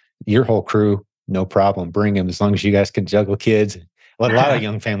 But your whole crew, no problem. Bring them, as long as you guys can juggle kids. What a lot of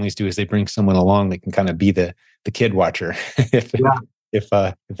young families do is they bring someone along that can kind of be the kid watcher if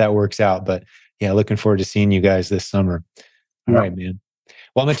that works out. But yeah, looking forward to seeing you guys this summer. All right, man.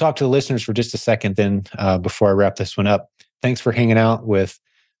 Well, I'm going to talk to the listeners for just a second then before I wrap this one up. Thanks for hanging out with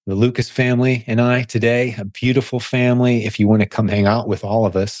the Lucas family and I today. A beautiful family. If you want to come hang out with all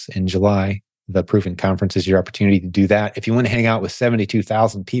of us in July, the Proven Conference is your opportunity to do that. If you want to hang out with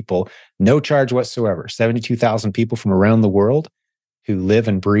 72,000 people, no charge whatsoever. 72,000 people from around the world who live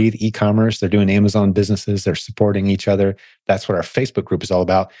and breathe e-commerce. They're doing Amazon businesses. They're supporting each other. That's what our Facebook group is all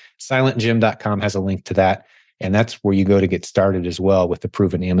about. SilentJim.com has a link to that. And that's where you go to get started as well with the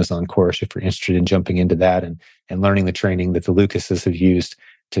Proven Amazon course if you're interested in jumping into that and learning the training that the Lucases have used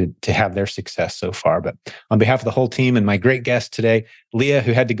to have their success so far. But on behalf of the whole team and my great guest today, Leah,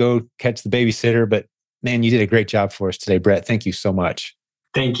 who had to go catch the babysitter, but man, you did a great job for us today, Brett. Thank you so much.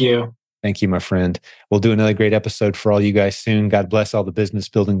 Thank you. Thank you, my friend. We'll do another great episode for all you guys soon. God bless all the business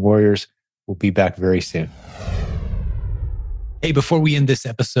building warriors. We'll be back very soon. Hey, before we end this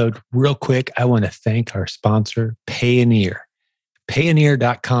episode, real quick, I want to thank our sponsor, Payoneer.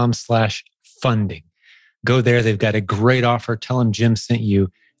 Payoneer.com/funding. Go there. They've got a great offer. Tell them Jim sent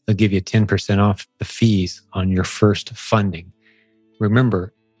you. They'll give you 10% off the fees on your first funding.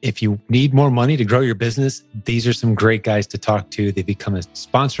 Remember, if you need more money to grow your business, these are some great guys to talk to. They become a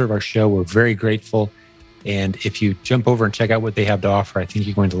sponsor of our show. We're very grateful. And if you jump over and check out what they have to offer, I think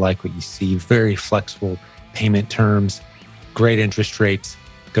you're going to like what you see. Very flexible payment terms, great interest rates.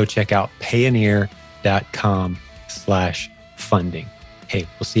 Go check out Payoneer.com/funding. Hey,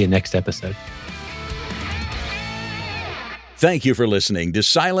 we'll see you next episode. Thank you for listening to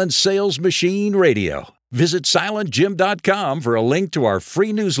Silent Sales Machine Radio. Visit SilentJim.com for a link to our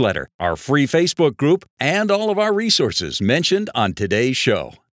free newsletter, our free Facebook group, and all of our resources mentioned on today's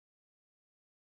show.